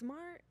was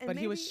smart, and but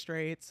he was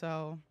straight.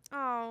 So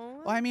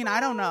well, I mean,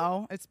 I don't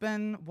know. It's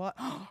been what?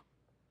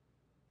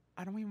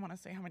 I don't even want to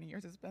say how many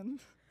years it's been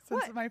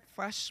since my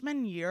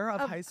freshman year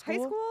of high school. High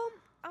school?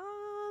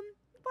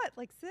 What?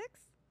 Like 6?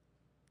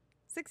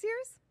 6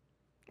 years?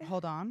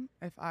 Hold on.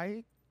 If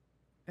I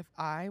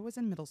was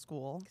in middle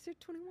school, because you're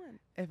 21.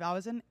 If I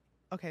was in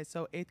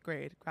so 8th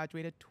grade,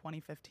 graduated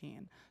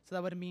 2015. So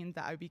that would mean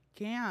that I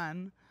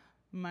began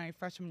my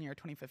freshman year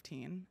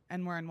 2015,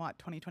 and we're in what,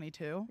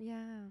 2022? Yeah.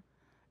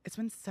 It's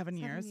been 7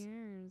 years. 7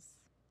 years.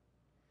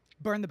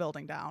 Burn the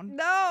building down.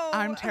 No.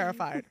 I'm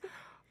terrified.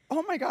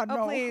 Oh my God,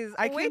 no. Please.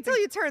 Wait till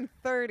you turn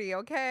 30,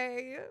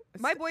 okay?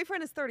 My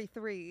boyfriend is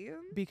 33.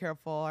 Be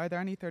careful. Are there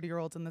any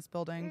 30-year-olds in this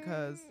building?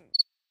 Because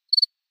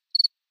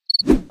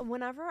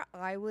whenever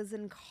I was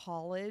in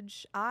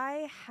college,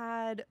 I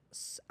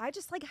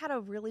just like had a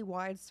really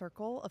wide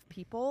circle of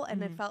people,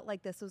 and it felt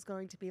like this was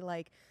going to be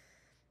like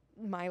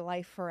my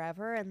life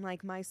forever. And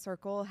like my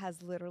circle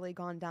has literally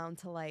gone down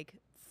to like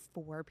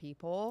 4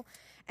 people,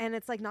 and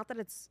it's like not that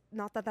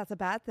that's a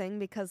bad thing,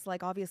 because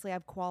like obviously I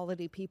have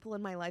quality people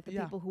in my life. The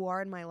people who are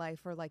in my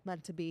life are like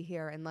meant to be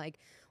here and like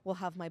will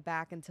have my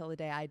back until the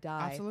day I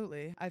die.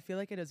 Absolutely. I feel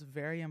like it is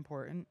very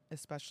important,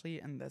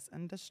 especially in this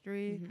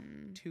industry,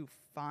 to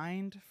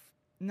find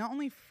not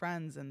only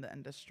friends in the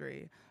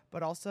industry,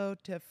 but also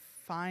to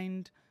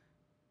find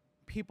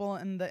people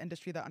in the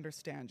industry that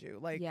understand you.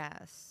 Like,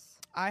 yes,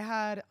 I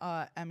had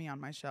Emmy on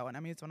my show, and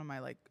Emmy is one of my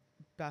like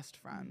best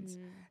friends,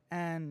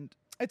 and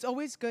it's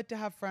always good to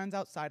have friends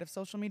outside of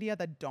social media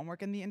that don't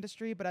work in the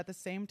industry, but at the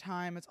same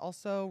time, it's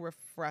also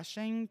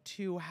refreshing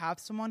to have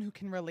someone who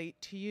can relate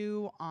to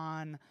you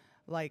on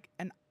like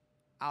an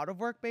out of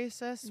work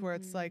basis, where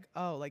it's like,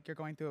 oh, like you're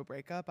going through a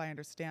breakup. I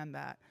understand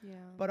that. Yeah.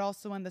 But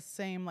also in the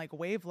same like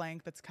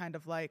wavelength, it's kind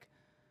of like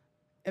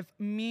if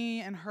me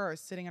and her are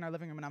sitting in our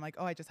living room and I'm like,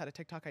 oh, I just had a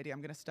TikTok idea,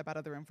 I'm going to step out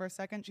of the room for a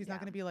second. She's not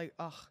going to be like,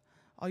 ugh,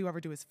 all you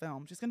ever do is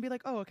film. She's going to be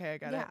like, oh, okay, I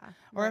get it.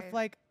 Or if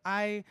like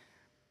I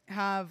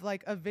have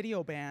like a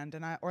video banned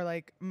and or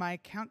like my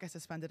account gets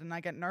suspended and I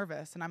get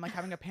nervous and I'm like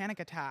having a panic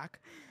attack,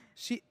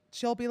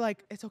 she'll be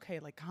like, it's okay,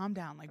 like calm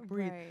down, like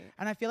breathe.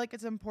 And I feel like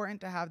it's important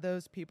to have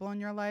those people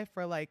in your life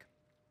where like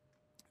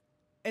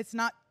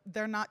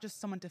they're not just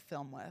someone to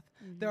film with.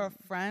 They're a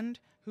friend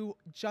who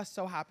just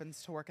so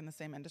happens to work in the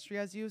same industry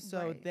as you,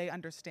 so they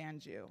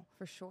understand you.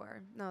 For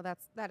sure. No,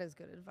 that is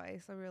good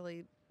advice. I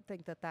really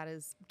think that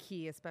is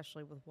key,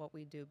 especially with what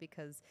we do,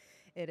 because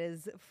it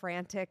is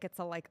frantic. It's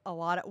a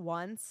lot at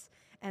once,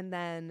 and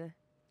then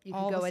you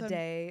can go a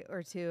day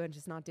or two and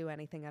just not do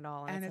anything at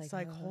all. And it's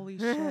like holy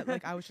shit,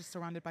 like I was just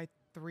surrounded by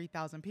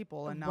 3,000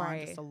 people and now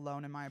I'm just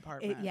alone in my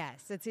apartment.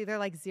 Yes, it's either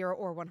like 0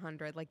 or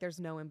 100. Like there's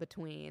no in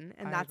between,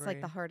 and that's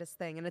like the hardest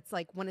thing. And it's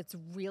like when it's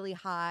really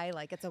high,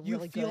 like it's a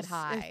really good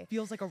high. It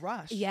feels like a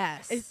rush.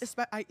 Yes.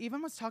 I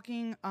even was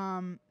talking.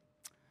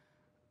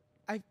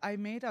 I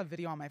made a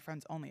video on my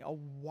friends only a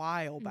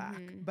while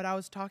back, but I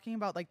was talking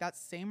about like that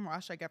same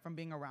rush I get from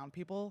being around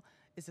people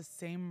is the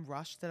same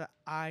rush that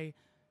I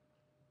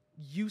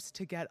used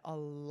to get a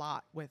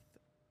lot with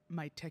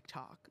my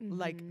TikTok.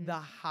 Like the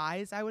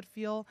highs I would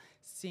feel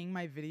seeing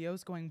my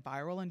videos going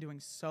viral and doing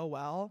so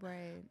well.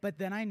 Right. But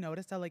then I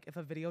noticed that like if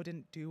a video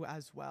didn't do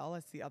as well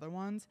as the other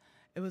ones,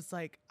 it was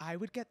like I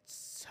would get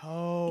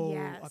so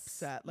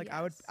upset. Like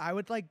I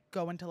would like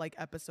go into like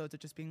episodes of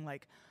just being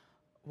like,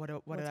 what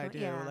did I do?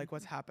 Yeah. Like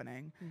what's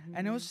happening?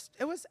 And it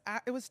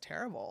was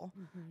terrible.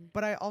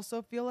 But I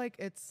also feel like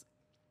it's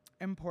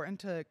important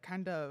to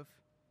kind of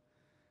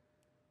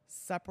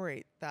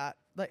separate that.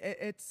 Like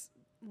it's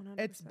 100%.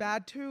 it's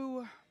bad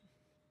to,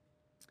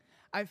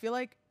 I feel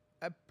like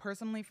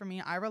personally for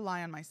me, I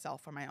rely on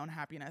myself for my own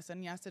happiness.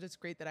 And yes, it is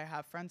great that I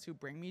have friends who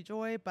bring me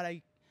joy, but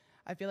I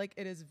feel like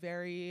it is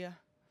very,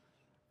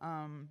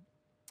 I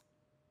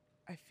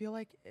feel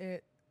like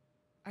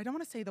I don't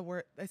want to say the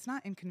word, it's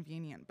not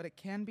inconvenient, but it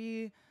can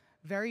be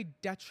very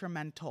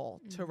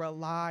detrimental to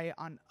rely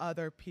on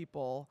other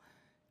people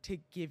to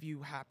give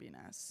you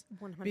happiness.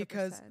 100%.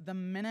 Because the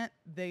minute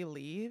they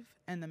leave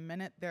and the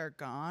minute they're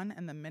gone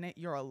and the minute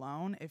you're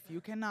alone, if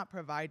you cannot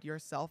provide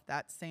yourself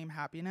that same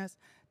happiness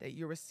that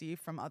you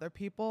receive from other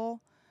people,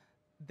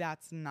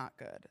 that's not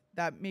good.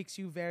 That makes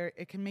you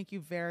it can make you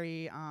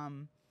very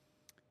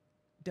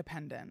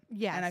dependent.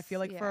 Yes. And I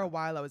feel like for a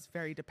while I was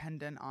very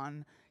dependent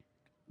on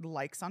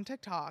likes on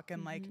TikTok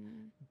and like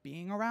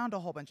being around a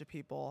whole bunch of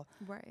people.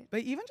 Right.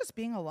 But even just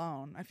being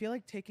alone, I feel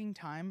like taking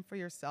time for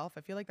yourself,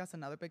 I feel like that's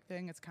another big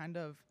thing. It's kind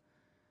of,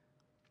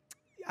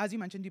 as you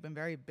mentioned, you've been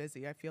very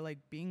busy. I feel like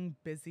being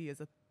busy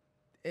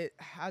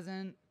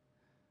hasn't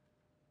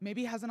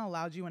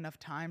allowed you enough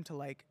time to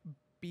like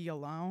be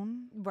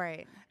alone.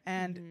 Right.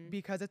 And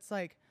because it's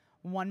like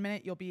 1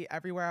 minute you'll be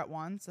everywhere at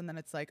once and then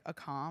it's like a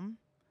calm,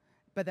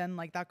 but then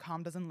like that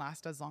calm doesn't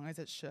last as long as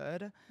it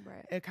should.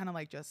 Right. It kind of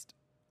like just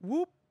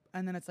whoop,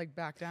 and then it's like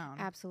back down.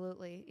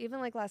 Absolutely. Even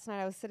like last night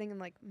I was sitting in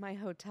like my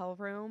hotel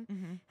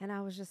room and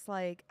I was just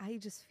like, I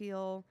just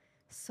feel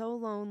so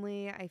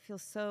lonely. I feel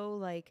so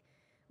like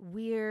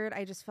weird.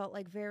 I just felt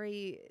like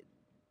very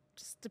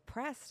just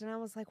depressed. And I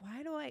was like,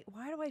 why do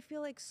I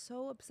feel like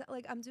so upset?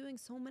 Like I'm doing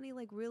so many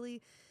like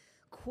really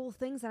cool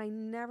things that I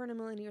never in a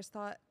million years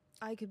thought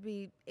I could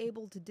be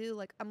able to do.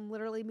 Like I'm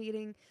literally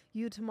meeting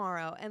you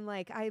tomorrow. And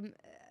like, I'm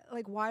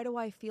like, why do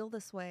I feel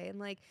this way? And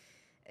like,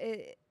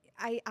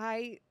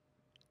 I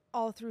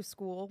all through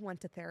school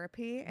went to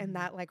therapy and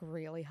that like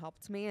really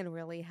helped me and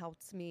really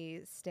helped me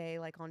stay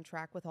like on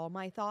track with all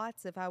my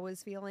thoughts if I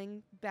was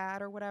feeling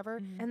bad or whatever.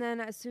 And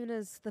then as soon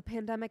as the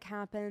pandemic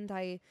happened,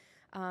 I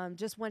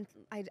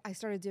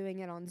started doing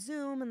it on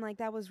Zoom and like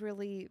that was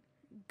really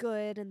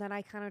good. And then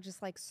I kind of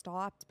just like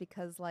stopped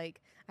because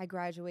like I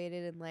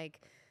graduated and like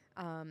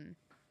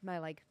my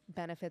like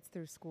benefits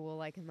through school,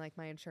 like and like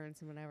my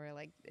insurance and whatever,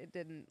 like it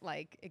didn't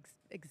like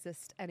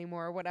exist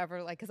anymore or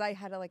whatever, like because I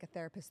had like a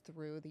therapist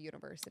through the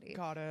university.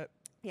 Got it.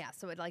 Yeah,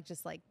 so it like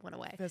just like went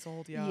away.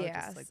 Fizzled, yeah.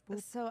 Yes. Just, like,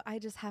 so I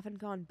just haven't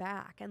gone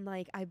back, and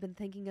like I've been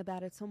thinking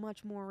about it so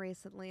much more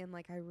recently, and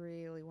like I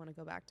really want to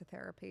go back to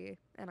therapy,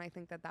 and I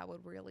think that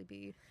would really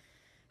be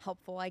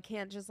helpful. I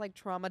can't just like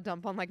trauma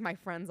dump on like my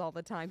friends all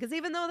the time because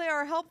even though they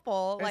are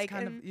helpful, it's like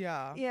kind of, you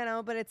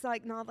know, but it's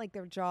like not like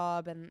their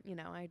job, and you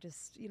know, I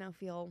just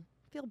feel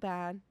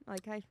bad.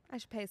 Like I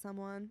should pay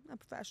someone, a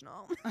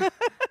professional.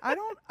 I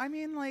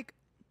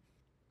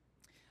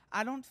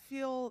don't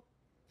feel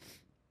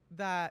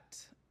that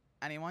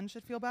anyone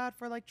should feel bad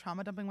for like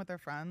trauma dumping with their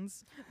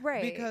friends,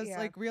 right? Because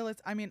like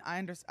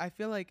I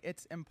feel like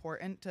it's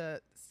important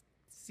to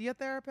see a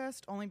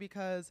therapist only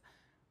because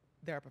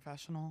they're a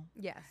professional.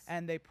 Yes.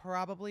 And they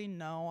probably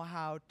know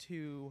how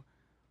to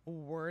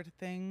word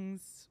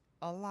things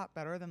a lot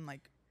better than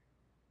like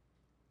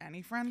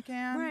any friend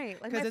can. Right.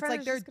 Because it's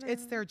like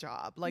it's their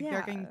job. Like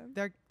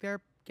they're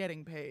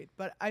getting paid.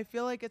 But I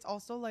feel like it's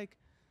also like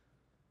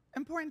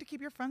important to keep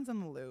your friends in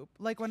the loop.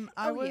 Like when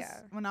I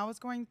was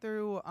going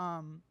through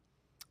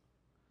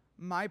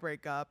my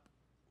breakup,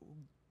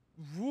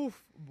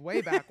 way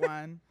back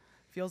when,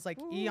 feels like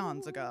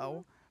eons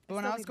ago. But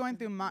when I was going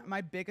through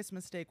my biggest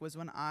mistake was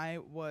when I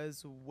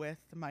was with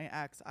my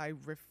ex, I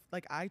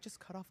just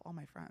cut off all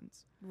my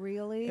friends.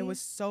 Really? It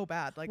was so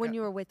bad. Like when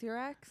you were with your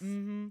ex?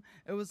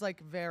 It was like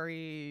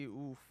very,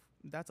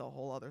 that's a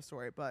whole other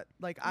story. But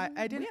like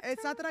I didn't,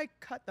 it's not that I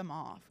cut them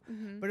off,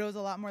 but it was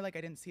a lot more like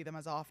I didn't see them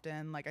as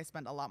often. Like I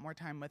spent a lot more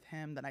time with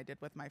him than I did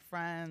with my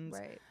friends.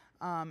 Right.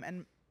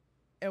 And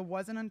it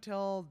wasn't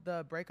until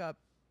the breakup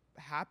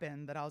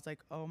happened that I was like,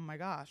 oh my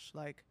gosh,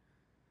 like,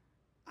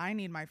 I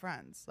need my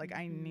friends. Like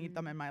I need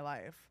them in my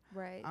life.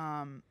 Right.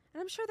 And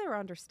I'm sure they were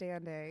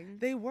understanding.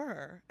 They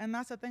were. And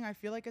that's the thing. I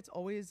feel like it's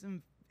always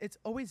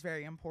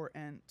very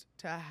important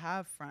to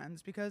have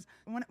friends because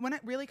when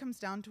it really comes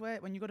down to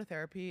it, when you go to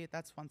therapy,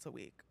 that's once a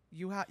week.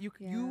 You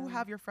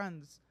have your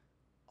friends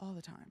all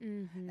the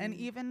time. And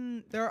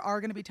even there are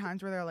going to be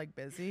times where they're like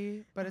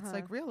busy, but it's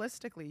like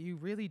realistically, you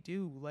really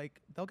do, like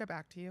they'll get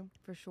back to you.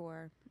 For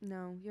sure.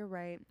 No, you're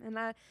right. And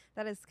that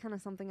is kind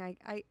of something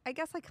I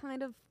guess I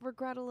kind of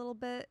regret a little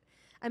bit.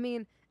 I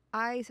mean,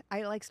 I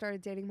like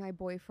started dating my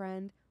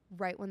boyfriend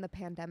right when the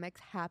pandemic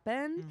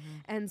happened.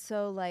 And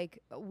so like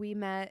we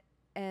met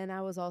and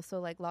I was also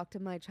like locked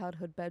in my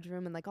childhood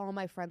bedroom, and like all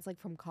my friends like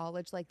from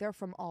college, like they're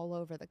from all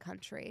over the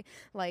country.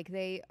 Like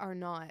they are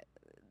not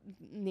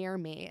near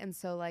me. And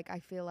so like I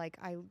feel like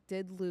I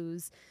did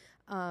lose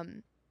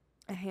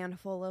a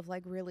handful of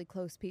like really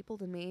close people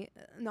to me,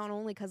 not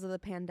only because of the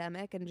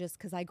pandemic and just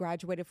because I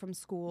graduated from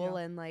school,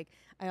 and like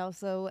I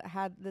also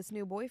had this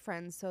new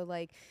boyfriend, so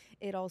like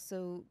it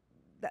also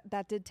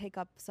that did take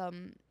up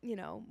some, you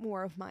know,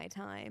 more of my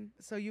time.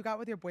 So you got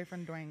with your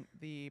boyfriend during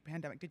the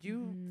pandemic. Did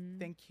you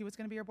think he was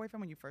going to be your boyfriend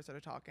when you first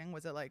started talking?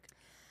 Was it like...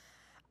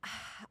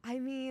 I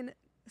mean,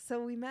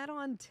 so we met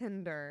on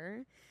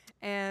Tinder,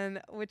 and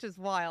which is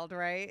wild,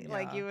 right? Yeah.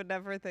 Like you would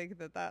never think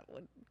that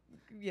would,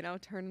 you know,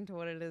 turn into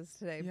what it is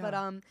today.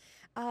 Yeah.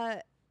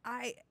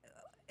 But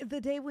the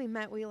day we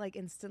met, we like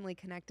instantly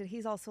connected.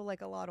 He's also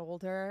like a lot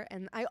older,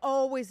 and I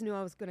always knew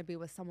I was going to be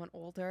with someone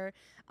older,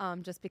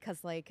 just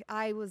because like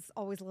I was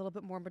always a little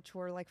bit more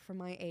mature, like for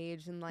my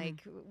age, and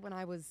like when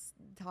I was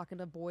talking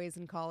to boys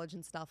in college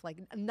and stuff, like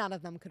none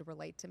of them could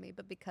relate to me,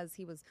 but because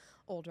he was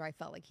older, I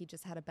felt like he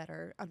just had a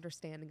better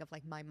understanding of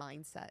like my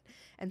mindset.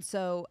 And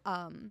so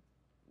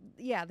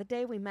yeah, the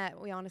day we met,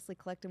 we honestly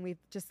clicked, and we've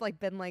just like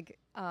been like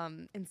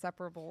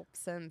inseparable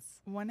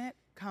since. When it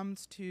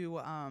comes to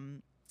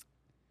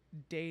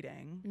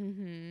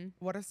dating,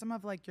 what are some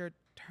of like your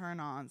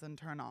turn-ons and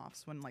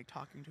turn-offs when like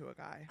talking to a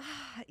guy?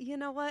 You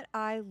know what?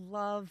 I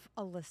love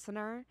a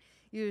listener.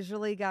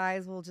 Usually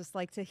guys will just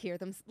like to hear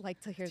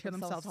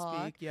themselves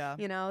talk. Speak. Yeah.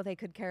 You know, they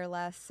could care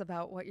less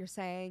about what you're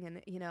saying.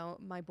 And you know,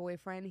 my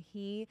boyfriend,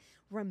 he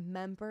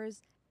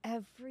remembers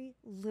every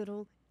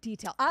little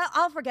detail.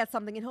 I'll forget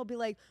something and he'll be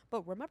like,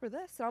 but remember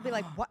this? And I'll be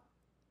like, what?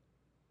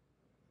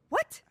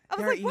 What? I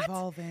was They're like, what?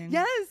 evolving.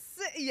 Yes.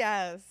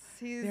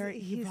 They're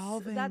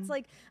evolving. That's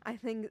like, I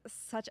think,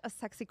 such a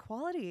sexy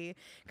quality,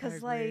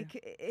 because like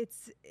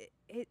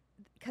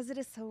because it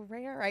is so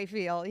rare. I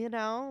feel, you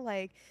know,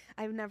 like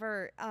I've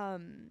never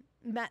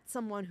met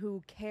someone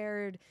who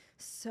cared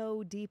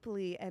so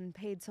deeply and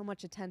paid so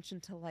much attention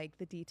to like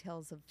the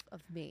details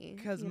of me.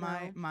 Because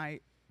my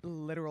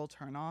literal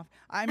turn off.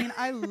 I mean,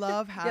 I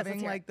love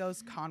having like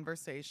those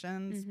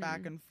conversations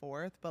back and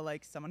forth, but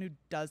like someone who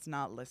does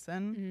not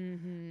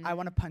listen, I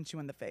want to punch you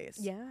in the face.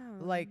 Yeah.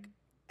 Like,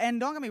 and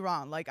don't get me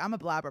wrong, like I'm a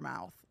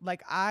blabbermouth.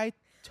 Like I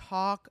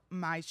talk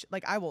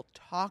like I will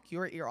talk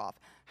your ear off.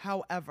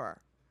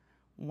 However,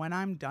 when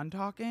I'm done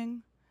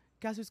talking,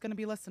 guess who's going to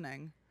be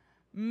listening?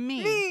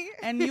 Me.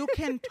 And you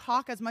can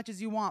talk as much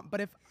as you want, but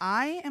if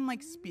I am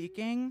like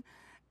speaking,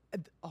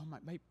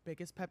 my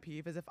biggest pet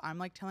peeve is if I'm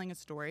like telling a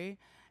story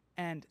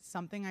and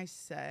something I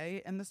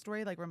say in the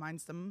story like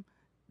reminds them,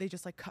 they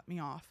just like cut me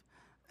off.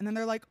 And then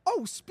they're like,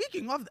 oh,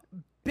 speaking of,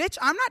 bitch,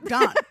 I'm not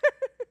done.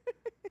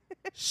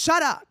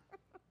 Shut up.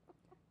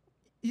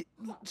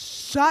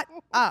 Shut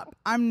up.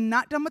 I'm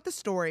not done with the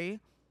story.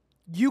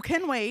 You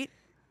can wait.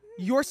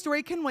 Your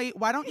story can wait.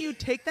 Why don't you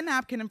take the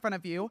napkin in front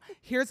of you?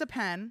 Here's a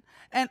pen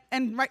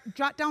and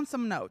jot down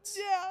some notes.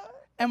 Yeah.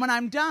 And when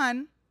I'm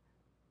done,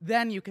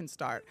 then you can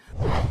start.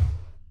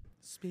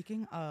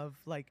 Speaking of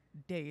like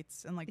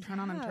dates and like turn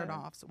on and turn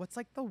offs, what's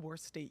like the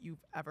worst date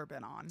you've ever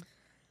been on?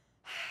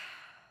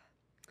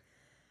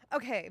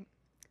 Okay,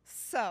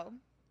 so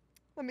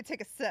let me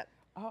take a sip.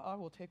 I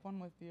will take one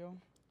with you.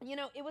 You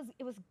know, it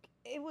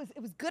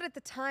was good at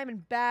the time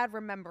and bad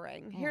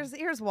remembering.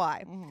 Here's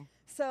why.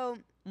 So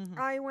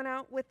I went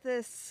out with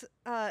this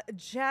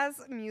jazz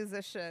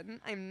musician.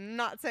 I'm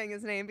not saying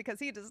his name because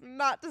he does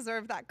not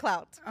deserve that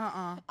clout.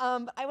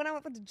 I went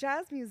out with a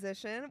jazz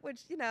musician,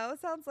 which, you know,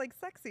 sounds like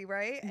sexy,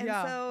 right? And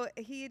so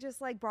he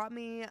just like brought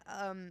me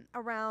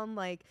around,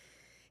 like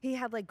he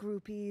had like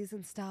groupies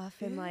and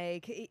stuff, and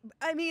like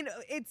I mean,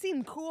 it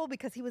seemed cool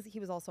because he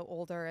was also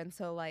older, and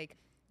so like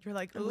you're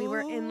like, we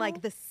were in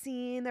like the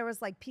scene. There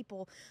was like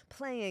people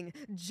playing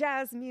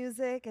jazz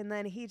music, and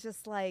then he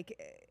just like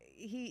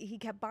he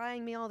kept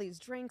buying me all these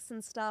drinks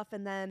and stuff,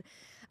 and then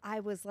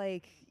I was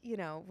like, you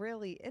know,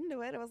 really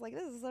into it. I was like,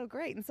 this is so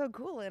great and so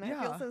cool, and I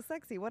feel so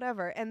sexy,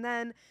 whatever. And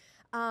then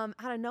out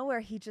of nowhere,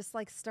 he just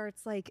like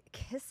starts like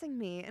kissing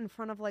me in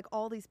front of like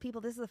all these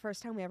people. This is the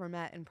first time we ever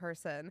met in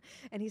person,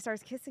 and he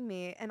starts kissing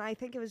me, and I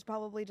think it was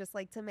probably just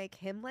like to make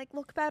him like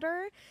look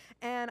better.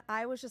 And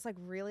I was just like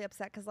really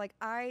upset because like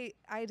I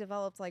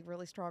developed like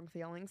really strong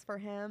feelings for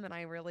him, and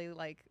I really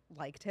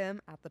liked him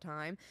at the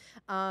time.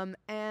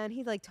 And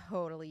he like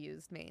totally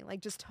used me, like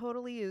just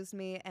totally used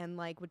me, and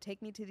like would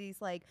take me to these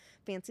like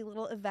fancy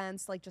little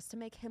events like just to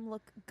make him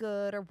look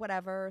good or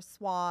whatever,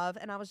 suave.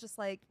 And I was just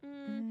like,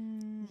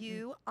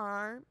 you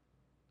are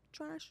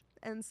trash.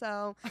 And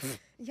so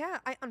yeah,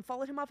 I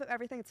unfollowed him off of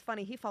everything. It's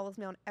funny, he follows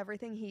me on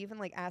everything. He even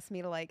like asked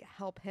me to like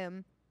help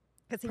him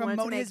because he promote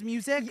wanted to his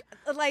music,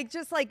 like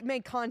just like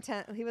make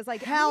content. He was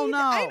like, hell no,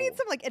 I need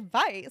some like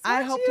advice.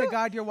 I hope to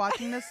God you're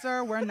watching this,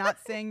 sir. We're not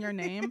saying your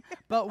name,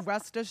 but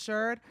rest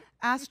assured,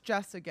 ask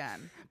Jess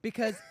again,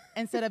 because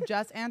instead of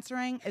Jess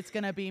answering, it's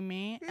gonna be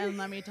me. And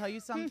let me tell you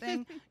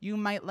something, you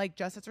might like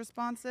Jess's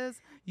responses,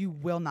 you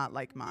will not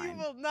like mine. You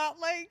will not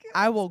like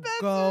I will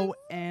go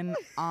in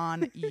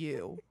on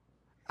you.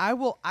 I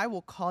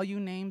will call you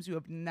names you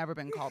have never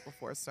been called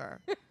before, sir.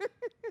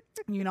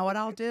 You know what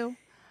I'll do?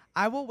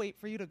 I will wait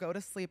for you to go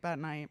to sleep at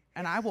night,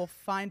 and I will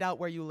find out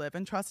where you live.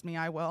 And trust me,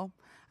 I will.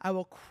 I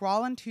will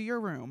crawl into your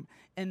room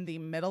in the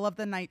middle of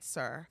the night,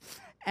 sir.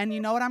 And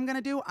you know what I'm going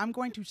to do? I'm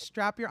going to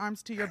strap your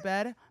arms to your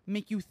bed,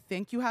 make you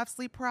think you have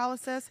sleep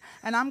paralysis,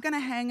 and I'm going to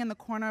hang in the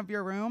corner of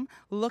your room,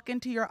 look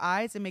into your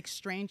eyes and make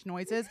strange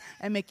noises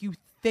and make you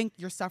think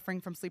you're suffering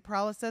from sleep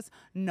paralysis.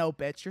 No,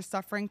 bitch, you're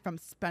suffering from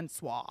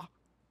Spencewuah.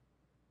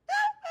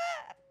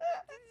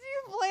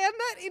 Plan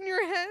that in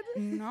your head?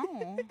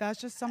 No,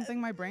 that's just something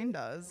my brain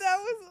does. That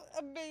was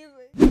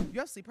amazing. You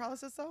have sleep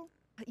paralysis though?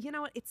 You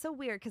know what? It's so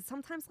weird because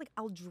sometimes like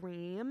I'll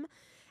dream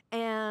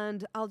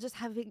and I'll just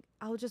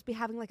be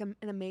having like an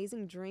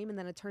amazing dream, and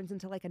then it turns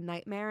into like a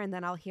nightmare, and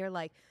then I'll hear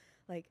like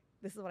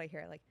this is what I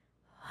hear, like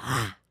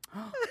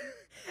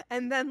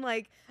and then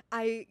like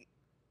I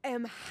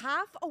am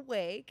half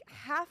awake,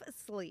 half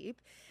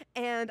asleep,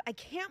 and I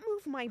can't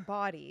move my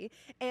body,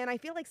 and I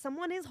feel like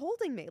someone is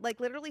holding me, like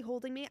literally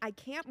holding me. I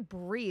can't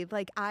breathe.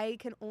 Like I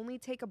can only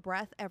take a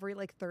breath every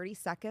like 30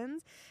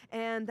 seconds,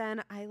 and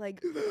then I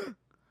like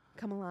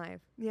come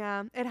alive.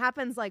 Yeah, it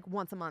happens like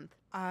once a month.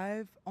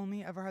 I've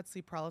only ever had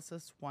sleep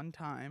paralysis one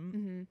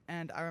time,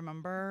 and I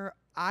remember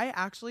I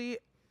actually,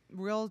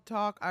 real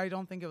talk, I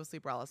don't think it was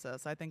sleep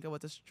paralysis. I think it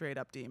was a straight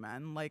up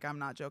demon. Like, I'm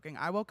not joking.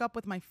 I woke up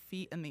with my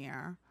feet in the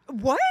air.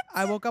 What?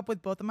 I woke up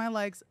with both of my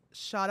legs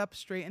shot up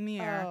straight in the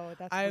air. Oh,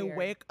 that's I weird.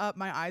 wake up,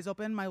 my eyes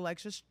open, my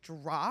legs just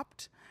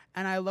dropped,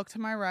 and I looked to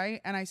my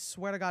right, and I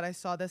swear to God, I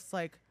saw this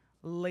like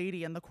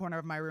lady in the corner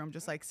of my room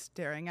just like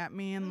staring at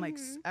me, and like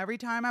every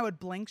time I would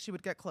blink, she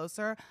would get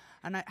closer.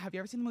 And have you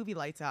ever seen the movie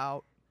Lights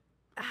Out?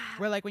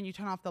 Where like when you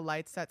turn off the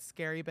lights, that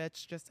scary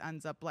bitch just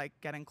ends up like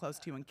getting close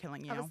to you and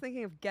killing you. I was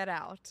thinking of Get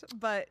Out,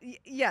 but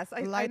yes,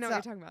 I know what you're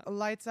talking about.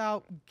 Lights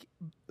Out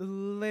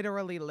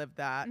literally lived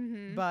that,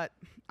 but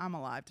I'm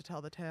alive to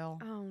tell the tale.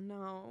 Oh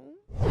no.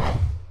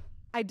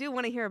 I do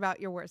want to hear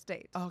about your worst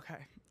date.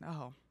 Okay.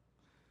 Oh.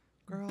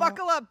 Girl.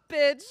 Buckle up,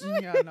 bitch.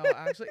 Yeah, no,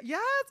 actually. Yeah,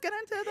 let's get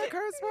into the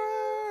curse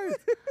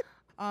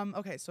words.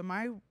 Okay, so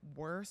my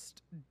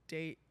worst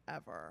date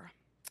ever.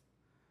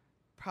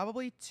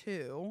 Probably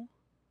 2.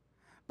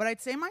 But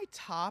I'd say my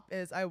top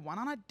is I went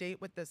on a date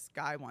with this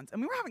guy once,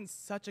 and we were having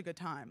such a good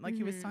time. Like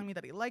he was telling me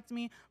that he liked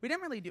me. We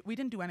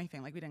didn't do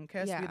anything. Like we didn't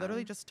kiss. Yeah. We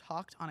literally just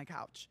talked on a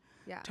couch.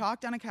 Yeah.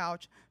 Talked on a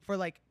couch for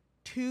like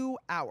 2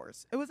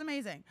 hours. It was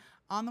amazing.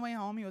 On the way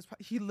home,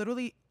 he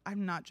literally,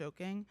 I'm not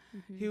joking.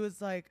 He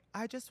was like,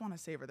 I just want to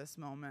savor this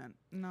moment.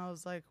 And I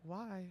was like,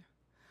 why?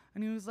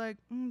 And he was like,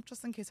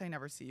 just in case I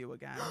never see you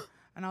again.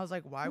 And I was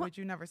like, why would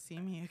you never see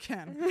me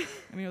again?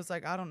 And he was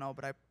like, I don't know,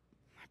 but I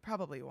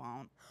probably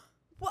won't.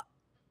 What?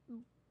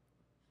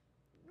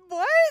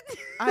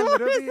 What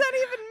does that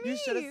even mean? You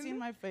should have seen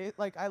my face.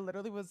 Like I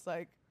literally was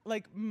like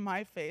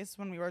my face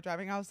when we were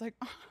driving. I was like,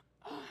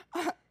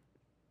 I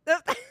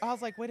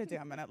was like, wait a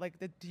damn minute. Like,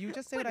 did you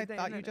just say what I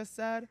thought you just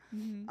said?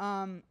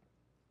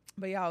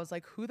 But yeah, I was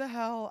like, who the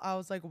hell? I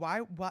was like, why?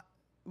 What?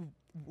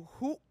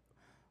 Who?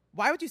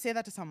 Why would you say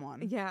that to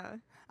someone? Yeah.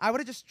 I would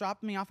have just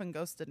dropped me off and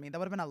ghosted me. That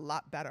would have been a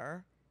lot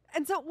better.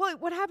 And so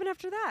what happened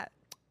after that?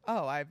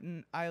 Oh,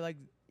 I like.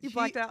 You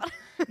blacked out?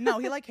 No,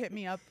 he like hit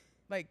me up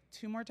like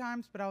 2 more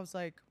times, but I was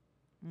like,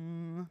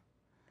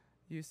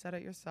 you said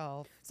it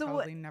yourself. So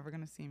probably never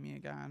gonna see me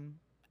again.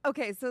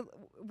 Okay, so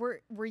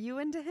were you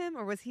into him,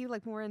 or was he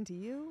like more into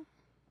you?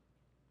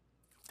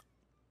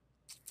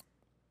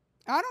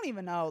 I don't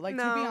even know. Like,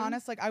 to be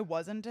honest, like I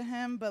was into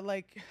him, but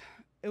like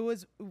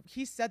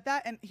he said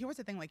that, and here was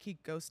the thing, like he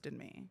ghosted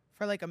me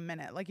for like a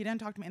minute. Like he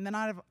didn't talk to me, and then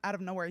out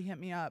of nowhere he hit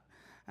me up.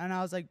 And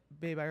I was like,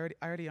 babe, I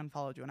already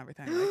unfollowed you and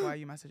everything. Like, why are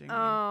you messaging me?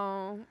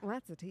 Oh, well,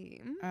 that's a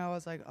team. And I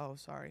was like, oh,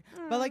 sorry.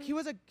 But like, he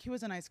was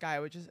a nice guy.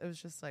 It was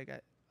just like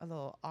a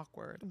little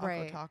awkward.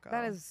 Right. Taco.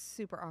 That is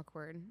super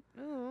awkward.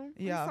 Oh,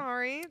 yeah. I'm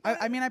sorry.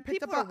 I mean, I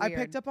picked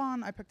up on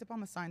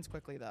the signs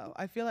quickly though.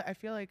 I feel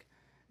like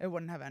it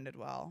wouldn't have ended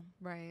well.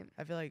 Right.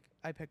 I feel like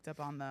I picked up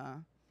on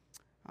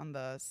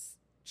the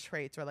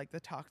traits, or like the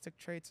toxic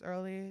traits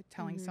early,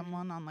 telling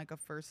someone on like a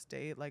first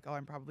date, like, oh,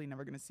 I'm probably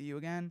never gonna see you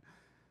again.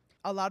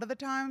 A lot of the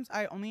times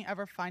I only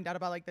ever find out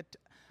about like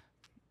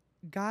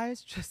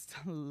guys just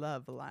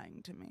love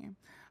lying to me.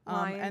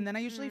 And then I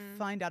usually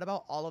find out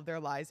about all of their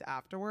lies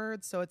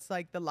afterwards. So it's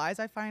like the lies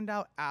I find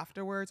out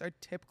afterwards are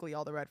typically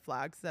all the red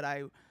flags that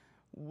I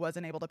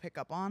wasn't able to pick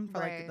up on for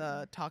like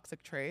the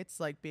toxic traits,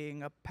 like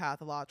being a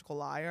pathological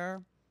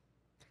liar.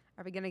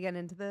 Are we going to get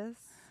into this?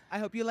 I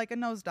hope you like a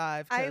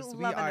nosedive, because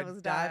we are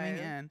diving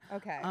in.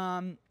 Okay.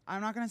 I'm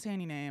not going to say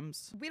any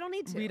names. We don't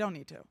need to. We don't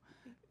need to.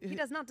 He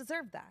does not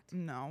deserve that.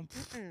 No.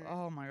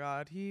 Oh my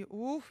God.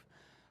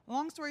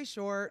 Long story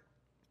short,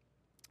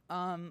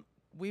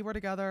 we were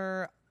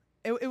together.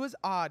 It was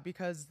odd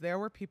because there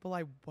were people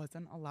I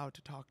wasn't allowed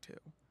to talk to.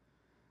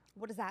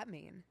 What does that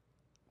mean?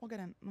 We'll get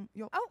in.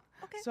 Oh,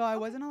 okay. So I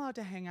wasn't allowed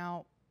to hang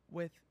out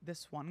with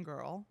this one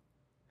girl.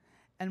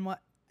 And what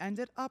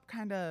ended up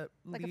kind of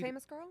like a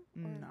famous girl?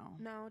 No.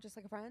 No, just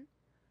like a friend?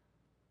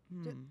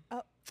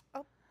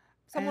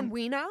 Someone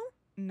we know?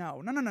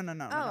 No.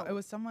 No. It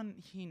was someone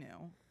he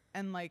knew.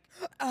 And like,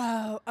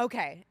 oh,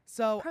 okay.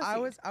 So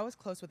Proceed. I was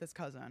close with his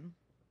cousin,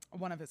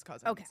 one of his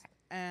cousins. Okay.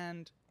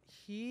 And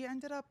he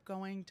ended up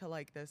going to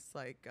like this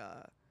like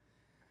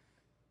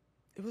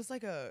it was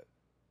like a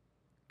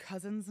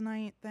cousins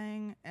night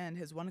thing, and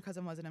his one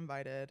cousin wasn't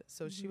invited.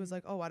 So she was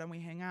like, "Oh, why don't we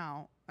hang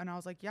out?" And I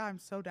was like, "Yeah, I'm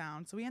so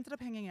down." So we ended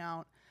up hanging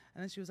out,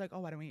 and then she was like,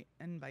 "Oh, why don't we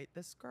invite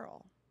this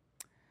girl?"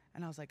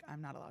 And I was like,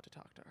 "I'm not allowed to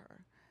talk to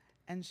her."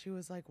 And she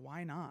was like,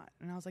 "Why not?"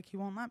 And I was like, "He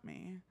won't let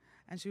me."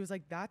 And she was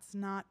like, "That's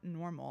not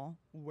normal.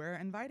 We're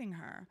inviting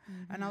her."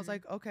 And I was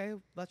like, "Okay,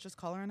 let's just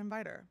call her and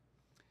invite her."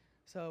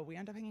 So we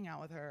end up hanging out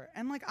with her.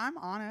 And like, I'm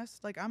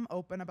honest, like I'm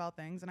open about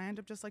things. And I end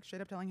up just like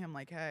straight up telling him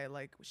like, "Hey,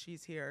 like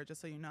she's here,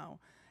 just so you know."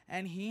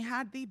 And he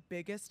had the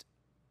biggest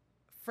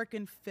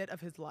freaking fit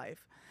of his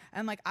life.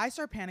 And like, I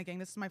start panicking.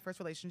 This is my first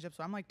relationship.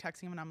 So I'm like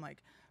texting him and I'm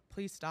like,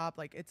 "Please stop.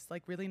 Like, it's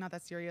like really not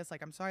that serious.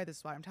 Like, I'm sorry. This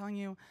is why I'm telling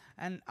you."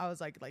 And I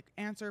was like,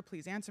 "Answer,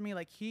 please answer me."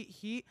 Like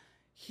he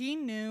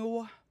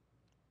knew.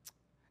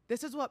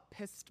 This is what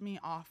pissed me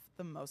off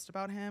the most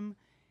about him.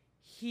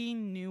 He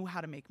knew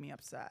how to make me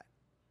upset.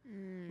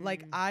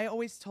 Like, I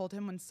always told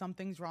him when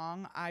something's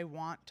wrong, I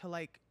want to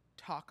like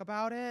talk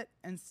about it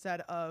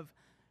instead of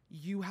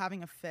you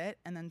having a fit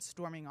and then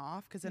storming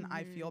off, because then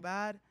I feel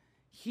bad.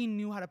 He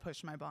knew how to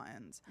push my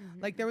buttons.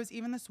 Like, there was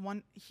even this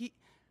one,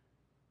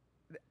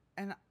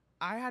 and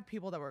I had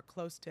people that were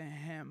close to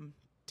him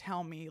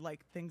tell me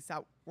like things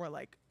that were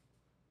like,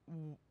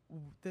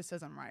 this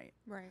isn't right.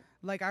 Right.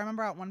 Like, I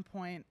remember at one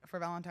point for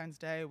Valentine's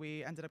Day,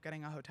 we ended up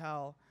getting a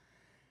hotel,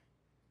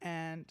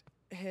 and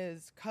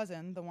his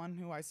cousin, the one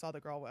who I saw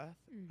the girl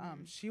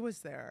with, she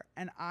was there,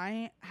 and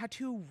I had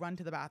to run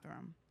to the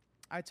bathroom.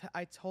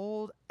 I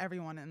told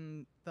everyone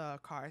in the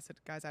car, I said,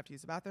 "Guys, I have to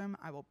use the bathroom.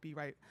 I will be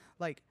right,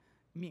 like,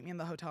 meet me in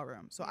the hotel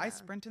room." So I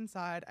sprint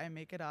inside, I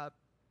make it up.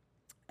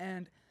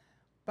 And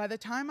by the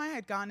time I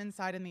had gotten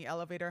inside and the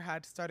elevator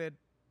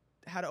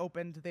had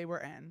opened, they were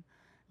in.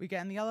 We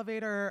get in the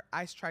elevator,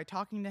 I try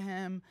talking to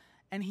him,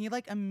 and he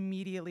like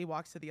immediately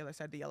walks to the other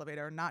side of the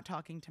elevator, not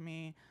talking to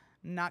me,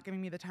 not giving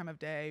me the time of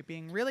day,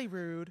 being really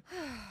rude.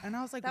 And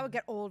I was like, that would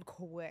get old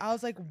quick. I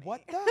was like,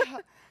 what the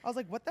hell? I was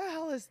like, what the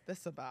hell is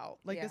this about?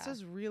 Like, this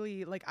is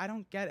really, like, I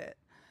don't get it.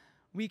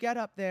 We get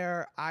up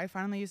there. I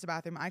finally use the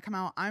bathroom. I come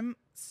out.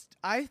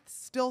 I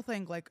still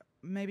think, like,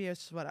 maybe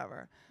it's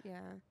whatever. Yeah.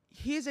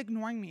 He's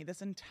ignoring me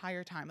this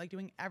entire time, like,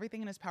 doing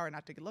everything in his power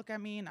not to look at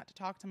me, not to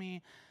talk to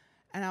me.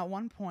 And at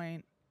one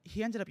point,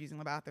 he ended up using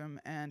the bathroom,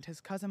 and his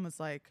cousin was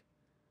like,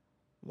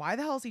 "Why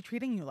the hell is he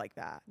treating you like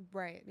that?"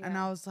 Right. Yeah. And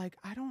I was like,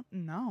 "I don't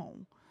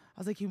know." I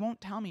was like, "He won't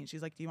tell me." And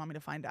she's like, "Do you want me to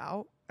find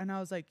out?" And I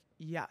was like,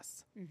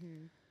 "Yes."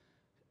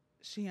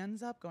 She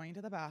ends up going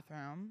to the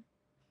bathroom.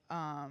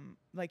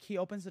 Like, he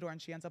opens the door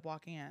and she ends up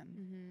walking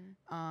in.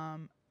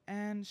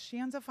 And she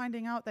ends up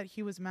finding out that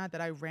he was mad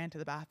that I ran to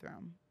the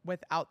bathroom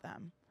without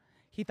them.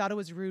 He thought it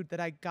was rude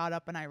that I got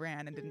up and I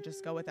ran and didn't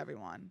just go with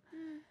everyone.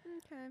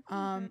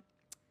 Okay.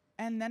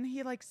 And then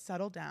he like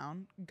settled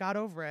down, got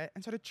over it,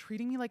 and started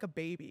treating me like a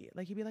baby.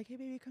 Like, he'd be like, "Hey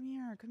baby, come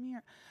here, come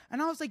here."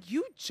 And I was like,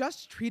 "You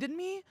just treated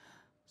me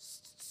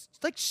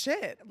like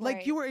shit. Like,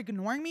 Right. you were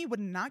ignoring me, would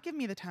not give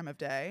me the time of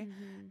day.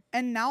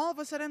 And now all of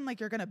a sudden, like,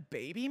 you're gonna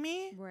baby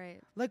me?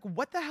 Right. Like,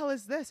 what the hell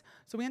is this?"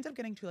 So we ended up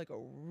getting to like a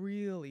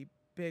really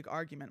big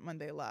argument when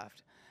they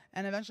left.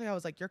 And eventually I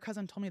was like, "Your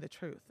cousin told me the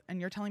truth. And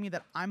you're telling me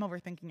that I'm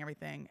overthinking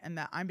everything and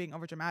that I'm being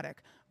overdramatic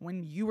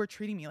when you were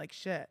treating me like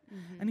shit."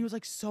 And he was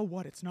like, "So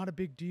what? It's not a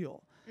big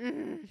deal."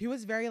 He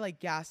was very like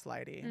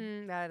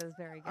gaslighty. That is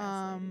very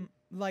gaslighty.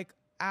 Like,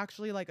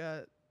 actually, like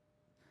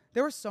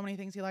there were so many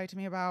things he lied to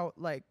me about.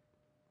 Like,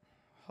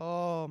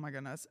 oh my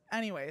goodness.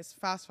 Anyways,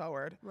 fast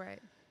forward.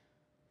 Right.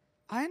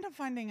 I ended up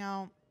finding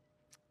out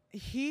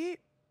I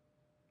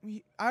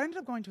ended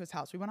up going to his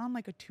house. We went on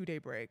like a 2-day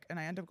break, and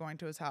I ended up going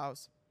to his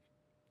house,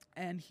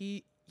 and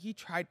he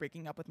tried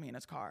breaking up with me in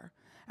his car.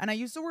 And I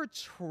used the word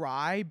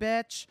try,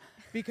 bitch,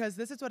 because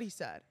this is what he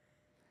said.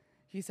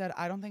 He said,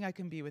 "I don't think I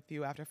can be with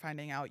you after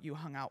finding out you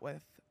hung out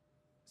with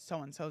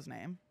so-and-so's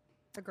name."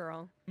 A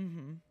girl.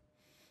 And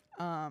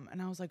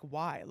I was like,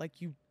 "Why?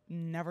 Like, you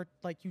never,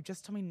 like, you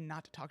just told me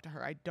not to talk to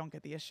her. I don't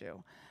get the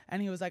issue."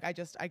 And he was like, I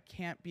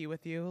can't be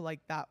with you.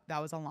 Like, that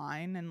was a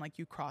line, and like,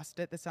 you crossed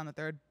it, this, and the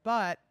third,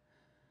 but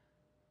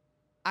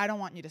I don't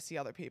want you to see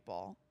other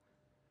people."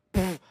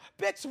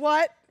 Bitch,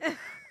 what?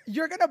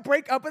 You're gonna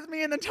break up with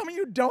me and then tell me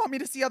you don't want me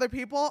to see other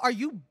people? Are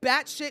you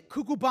batshit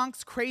cuckoo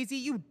bunks crazy,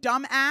 you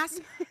dumb ass?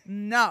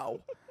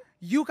 No.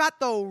 You got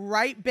the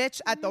right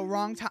bitch at the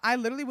wrong time. I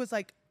literally was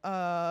like,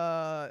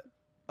 I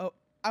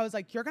was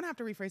like, "You're gonna have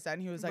to rephrase that."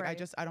 And he was like, Right.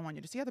 I don't want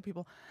you to see other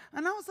people."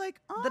 And I was like,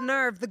 "Oh. The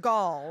nerve, the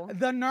gall.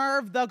 The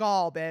nerve, the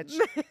gall, bitch."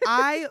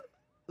 And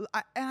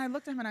I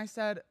looked at him and I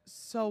said,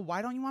 "So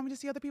why don't you want me to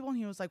see other people?" And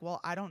he was like, "Well,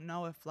 I don't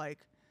know if like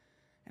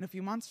in a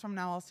few months from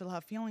now I'll still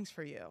have feelings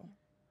for you."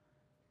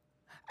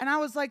 And I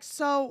was like,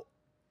 "So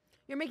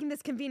You're making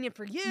this convenient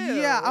for you."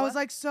 yeah." I was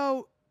like,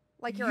 "So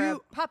like you're a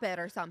puppet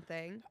or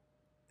something.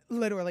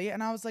 Literally.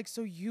 And I was like,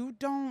 "So you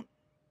don't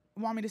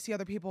want me to see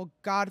other people?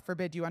 God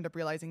forbid you end up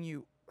realizing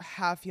you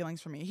have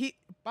feelings for me. He,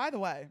 by the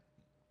way,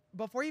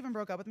 before he even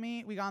broke up with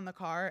me, we got in the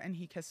car and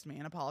he kissed me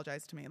and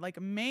apologized to me,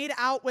 like made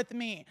out with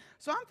me.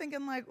 So I'm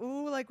thinking like,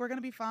 ooh, like we're going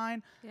to be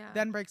fine. Yeah.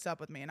 Then breaks up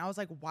with me. And I was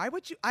like, why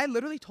would you, I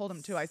literally told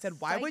him too. I said,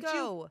 why would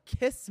you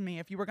kiss me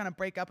if you were going to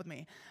break up with me?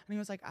 And he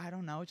was like, I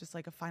don't know. Just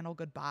like a final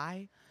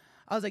goodbye.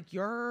 I was like,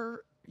 you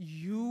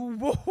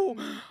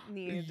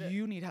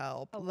need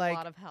help. A like,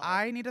 lot of help.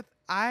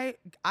 I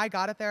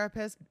got a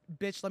therapist.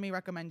 Bitch, let me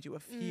recommend you a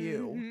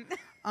few.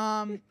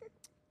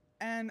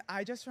 And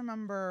I just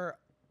remember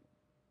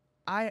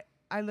I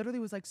literally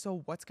was like,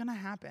 so what's going to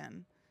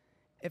happen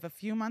if a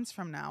few months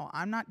from now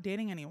I'm not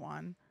dating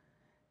anyone,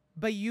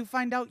 but you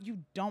find out you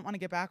don't want to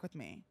get back with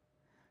me?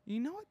 You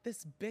know what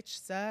this bitch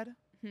said?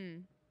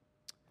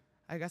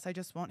 I guess I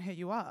just won't hit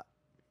you up.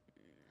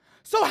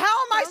 So how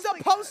am I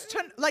supposed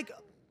to, like,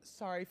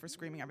 sorry for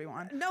screaming,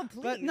 everyone. No,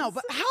 please.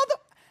 But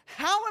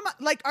how am I,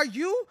 like, are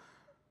you,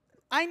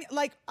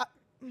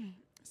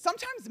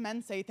 sometimes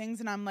men say things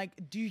and I'm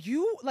like, do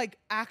you, like,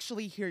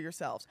 actually hear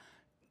yourselves?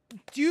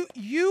 Do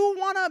you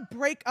want to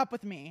break up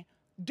with me?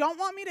 Don't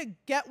want me to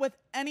get with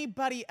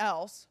anybody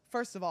else.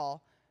 First of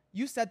all,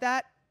 you said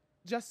that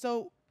just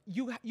so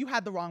you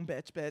had the wrong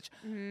bitch.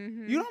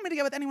 You don't want me to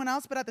get with anyone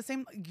else, but at the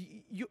same,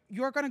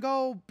 you're going to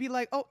go be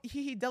like, oh,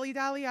 he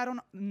dilly-dally. I don't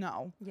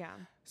know. Yeah.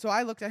 So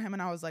I looked at him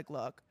and I was like,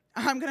 look,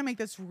 I'm going to make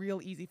this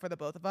real easy for the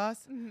both of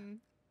us.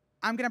 I'm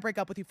going to break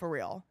up with you for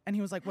real. And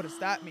he was like, what does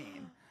that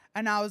mean?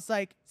 And I was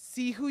like,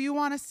 see who you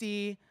want to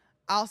see.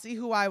 I'll see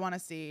who I want to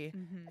see.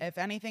 If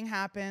anything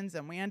happens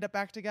and we end up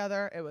back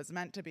together, it was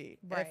meant to be.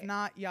 Right. If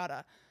not,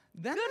 yada.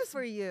 Then Good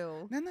for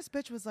you. Then this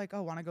bitch was like,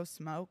 oh, want to go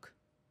smoke?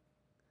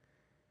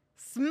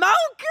 Smoke?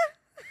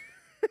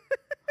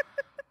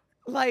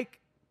 like,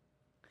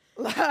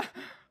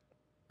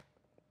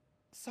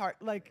 sorry,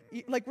 like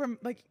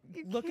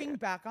looking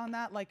back on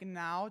that, like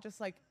now, just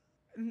like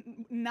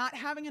not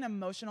having an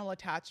emotional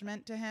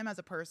attachment to him as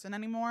a person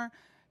anymore.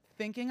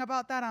 Thinking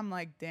about that, I'm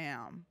like,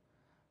 damn.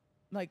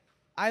 Like,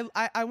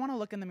 I want to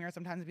look in the mirror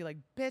sometimes and be like,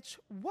 bitch,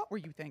 what were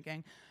you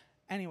thinking?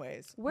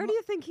 Anyways. Where do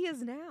you think he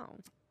is now?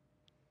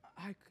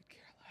 I could care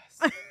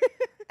less.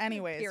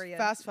 Anyways,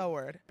 fast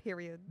forward.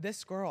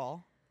 This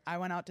girl I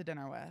went out to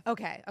dinner with.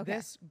 Okay.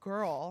 This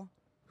girl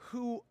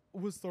who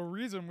was the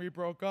reason we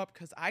broke up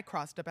because I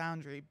crossed a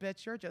boundary.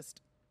 Bitch, you're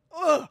just,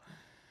 ugh.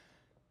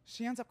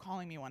 She ends up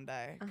calling me one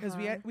day because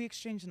we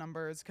exchanged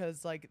numbers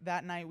because like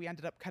that night we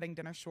ended up cutting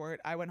dinner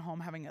short. I went home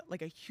having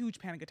a huge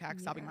panic attack,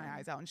 sobbing my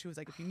eyes out. And she was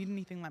like, if you need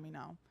anything, let me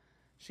know.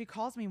 She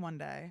calls me one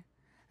day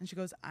and she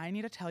goes, I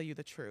need to tell you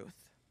the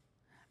truth.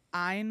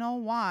 I know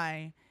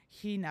why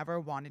he never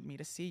wanted me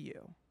to see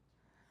you.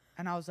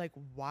 And I was like,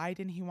 why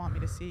didn't he want me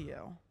to see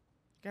you?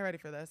 Get ready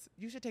for this.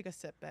 You should take a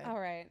sip, babe. All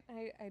right.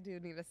 I do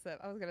need a sip.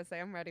 I was going to say,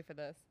 I'm ready for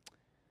this.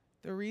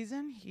 The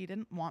reason he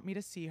didn't want me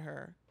to see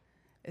her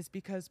is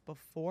because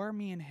before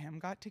me and him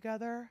got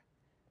together,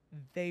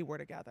 they were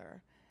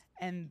together.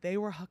 And they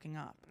were hooking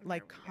up,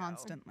 like,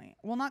 constantly.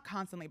 Well, not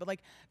constantly, but,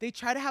 like, they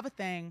try to have a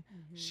thing.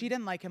 She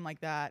didn't like him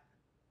like that.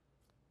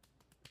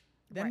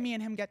 Then me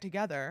and him get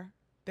together.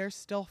 They're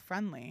still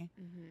friendly.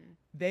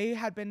 They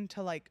had been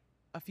to, like,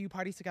 a few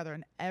parties together.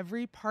 And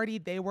every party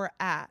they were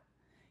at,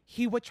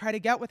 he would try to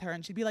get with her.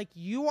 And she'd be like,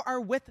 you are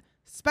with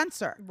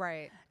Spencer.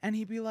 Right. And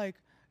he'd be like,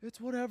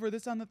 it's whatever,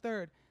 this on the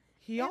third.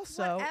 It's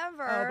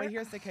whatever. Oh, but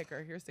here's the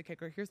kicker. Here's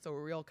the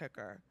real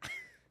kicker.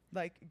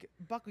 Like,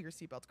 buckle your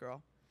seatbelts,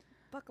 girl.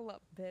 Buckle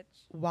up,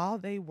 bitch. While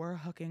they were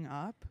hooking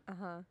up,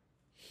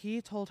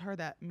 he told her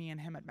that me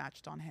and him had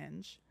matched on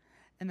Hinge,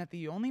 and that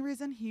the only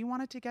reason he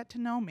wanted to get to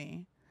know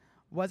me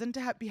wasn't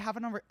to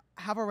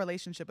have a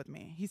relationship with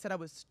me. He said I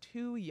was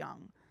too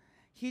young.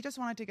 He just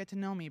wanted to get to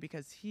know me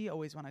because he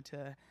always wanted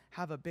to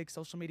have a big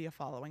social media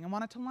following and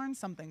wanted to learn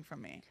something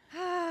from me.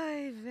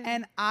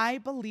 And I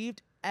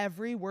believed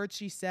every word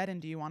she said. And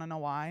do you want to know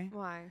why?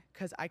 Why?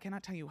 Because I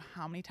cannot tell you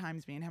how many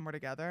times me and him were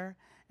together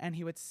and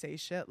he would say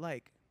shit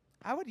like,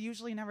 I would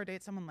usually never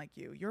date someone like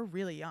you. You're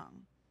really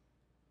young.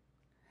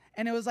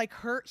 And it was like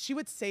she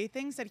would say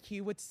things that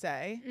he would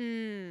say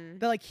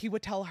that like he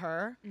would tell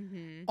her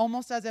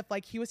almost as if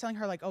like he was telling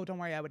her like, oh, don't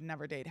worry, I would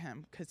never date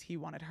him because he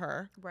wanted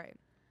her. Right.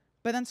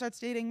 But then starts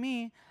dating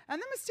me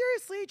and then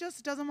mysteriously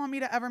just doesn't want me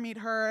to ever meet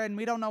her. And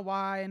we don't know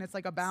why. And it's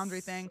like a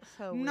boundary thing.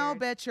 So no, weird.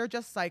 bitch, you're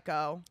just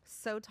psycho.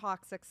 So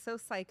toxic, so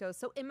psycho,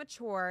 so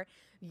immature.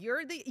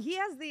 He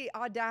has the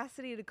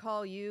audacity to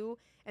call you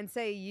and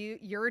say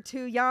you're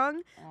too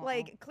young.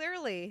 Like,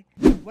 clearly.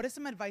 What is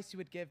some advice you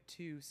would give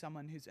to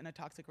someone who's in a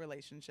toxic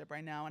relationship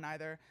right now and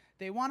either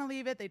they want to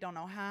leave it, they don't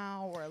know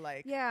how, or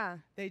like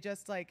they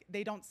just like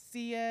they don't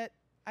see it?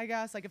 I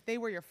guess, like, if they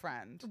were your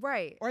friend.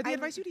 Right. Or the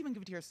advice you'd even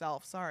give to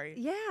yourself. Sorry.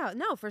 Yeah,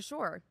 no, for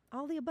sure.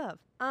 All the above.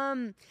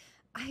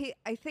 I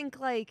think,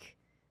 like,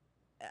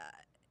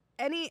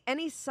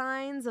 any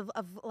signs of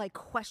like,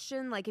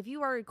 question, like, if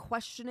you are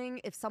questioning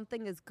if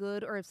something is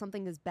good or if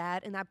something is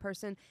bad in that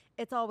person,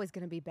 it's always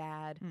going to be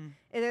bad.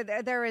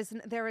 There is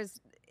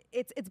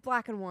it's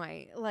black and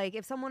white. Like,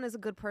 if someone is a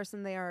good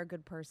person, they are a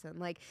good person.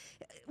 Like,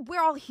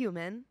 we're all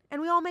human, and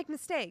we all make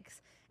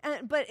mistakes.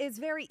 But it's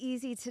very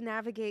easy to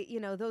navigate, you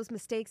know, those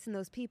mistakes and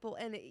those people,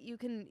 and you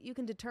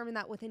can determine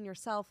that within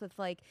yourself if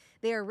like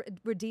they are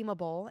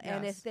redeemable,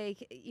 and if they,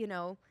 you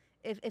know,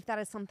 if that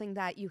is something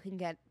that you can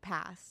get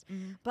past.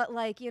 But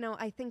like, you know,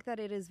 I think that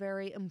it is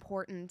very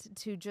important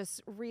to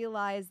just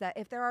realize that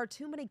if there are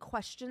too many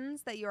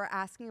questions that you're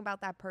asking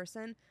about that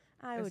person,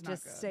 I would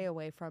just stay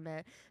away from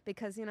it,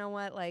 because you know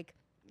what, like,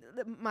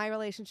 my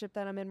relationship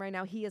that I'm in right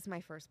now, he is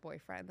my first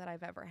boyfriend that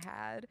I've ever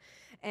had.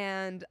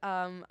 And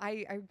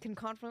I can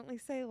confidently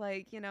say,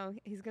 like, you know,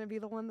 he's going to be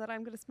the one that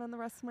I'm going to spend the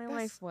rest of my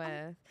life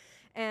with.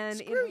 And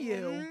screw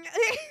you.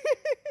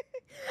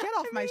 Get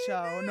off my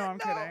show. No, I'm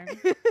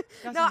kidding.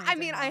 No, I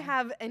mean, I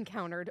have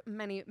encountered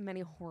many,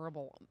 many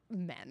horrible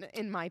men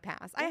in my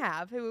past. I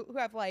have who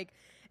have like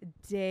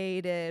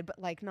dated, but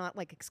like not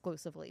like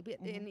exclusively.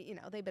 But and, you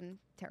know, they've been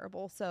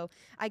terrible. So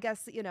I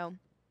guess, you know,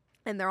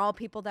 and they're all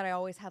people that I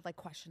always had like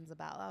questions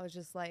about. I was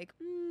just like,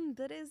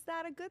 but is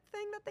that a good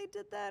thing that they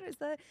did that? Is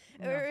that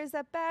or is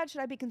that bad?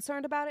 Should I be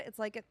concerned about it? It's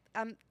like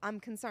I'm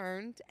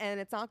concerned, and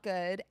it's not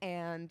good,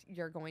 and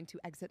you're going to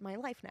exit my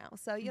life now.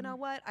 So you know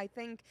what? I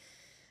think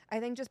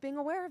just being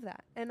aware of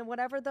that, and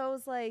whatever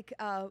those like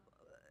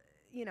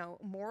you know,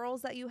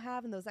 morals that you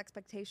have and those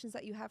expectations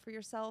that you have for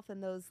yourself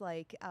and those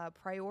like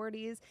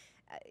priorities,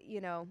 you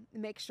know,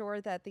 make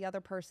sure that the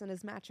other person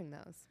is matching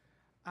those.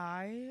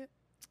 I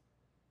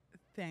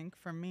think,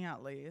 for me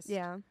at least,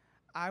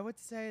 I would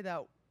say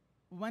that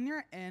when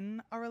you're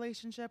in a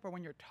relationship or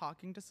when you're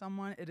talking to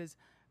someone, it is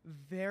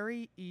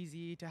very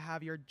easy to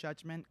have your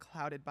judgment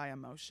clouded by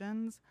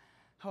emotions.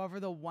 However,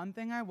 the one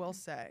thing I will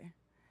say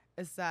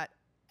is that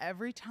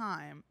every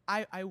time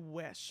I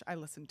wish I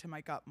listened to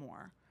my gut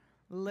more.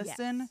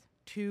 Listen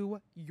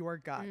to your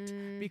gut,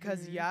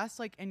 because yes,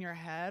 like in your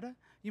head,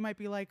 you might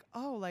be like,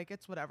 oh, like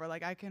it's whatever,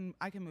 like I can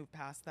move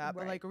past that,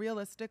 but like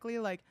realistically,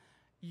 like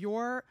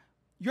your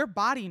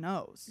body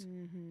knows.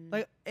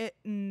 Like it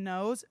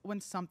knows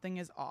when something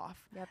is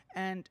off.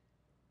 And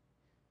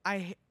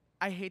I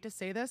hate to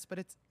say this, but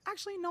it's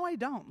actually, no, I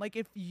don't. Like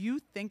if you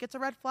think it's a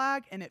red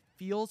flag and it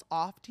feels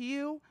off to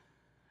you,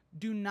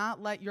 do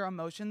not let your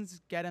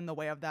emotions get in the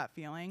way of that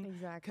feeling.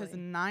 Exactly. Because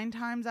 9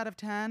 times out of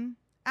 10,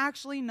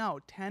 actually no,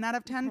 10 out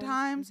of 10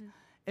 times,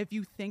 if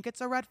you think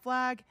it's a red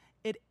flag,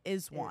 it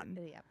is one.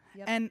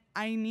 And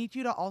I need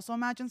you to also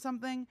imagine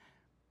something.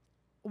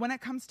 When it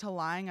comes to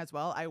lying as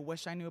well, I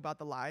wish I knew about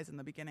the lies in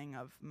the beginning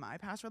of my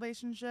past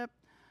relationship.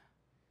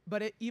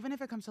 But even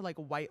if it comes to like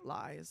white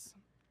lies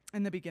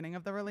in the beginning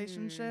of the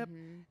relationship,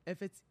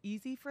 if it's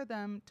easy for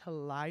them to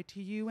lie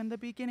to you in the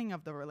beginning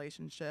of the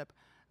relationship,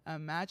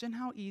 imagine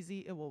how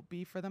easy it will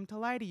be for them to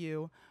lie to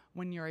you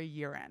when you're a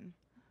year in.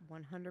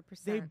 100%.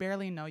 They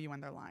barely know you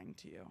when they're lying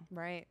to you.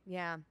 Right.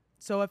 Yeah.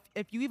 So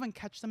if you even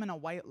catch them in a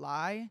white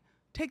lie,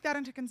 take that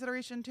into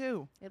consideration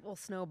too. It will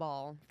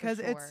snowball. Because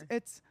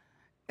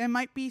it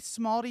might be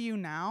small to you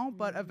now,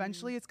 but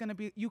eventually it's going to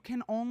be, you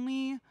can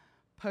only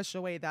push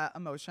away that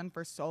emotion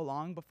for so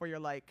long before you're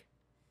like,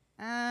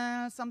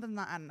 something's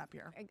not adding up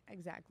here.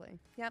 Exactly.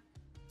 Yep.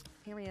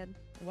 Period.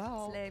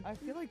 Well, I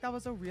feel like that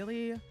was a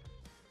really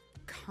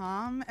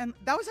calm, and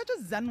that was such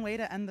a zen way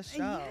to end the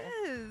show.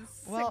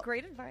 Yes. Well,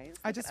 great advice.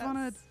 I just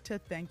wanted to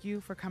thank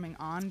you for coming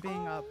on,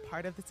 being a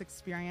part of this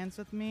experience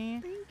with me.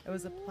 Thank you. It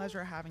was a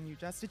pleasure having you,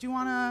 Jess. Did you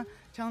want to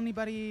tell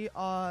anybody,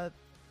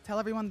 tell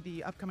everyone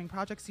the upcoming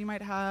projects you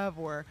might have,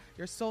 or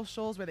your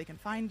socials where they can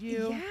find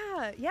you?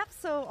 Yep.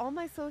 So all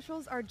my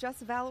socials are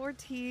JessVal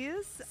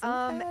Ortiz.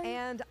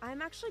 And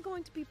I'm actually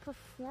going to be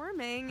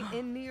performing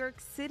in New York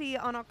City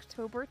on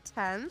October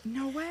 10th.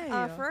 No way.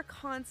 For a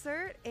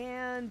concert.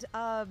 And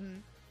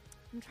I'm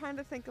trying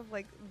to think of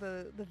like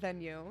the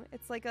venue.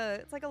 It's like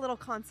a little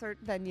concert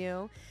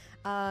venue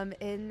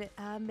in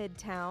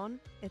Midtown.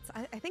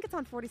 I think it's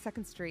on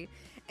 42nd Street.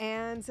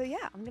 And so,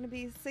 yeah, I'm going to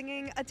be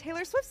singing a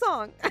Taylor Swift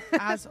song.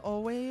 As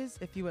always,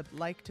 if you would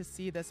like to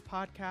see this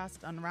podcast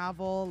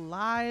unravel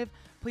live,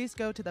 please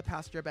go to the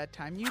Past Your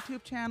Bedtime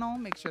YouTube channel.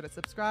 Make sure to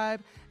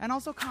subscribe, and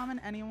also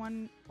comment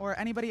anyone or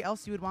anybody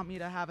else you would want me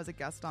to have as a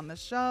guest on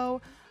this show.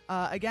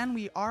 Again,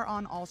 we are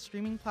on all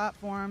streaming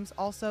platforms.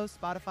 Also,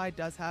 Spotify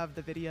does have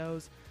the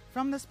videos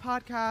from this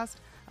podcast.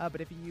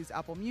 But if you use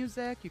Apple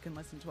Music, you can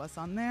listen to us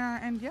on there.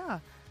 And yeah,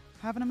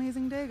 have an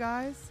amazing day,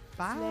 guys.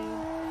 Bye.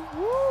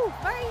 Woo!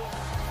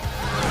 Bye.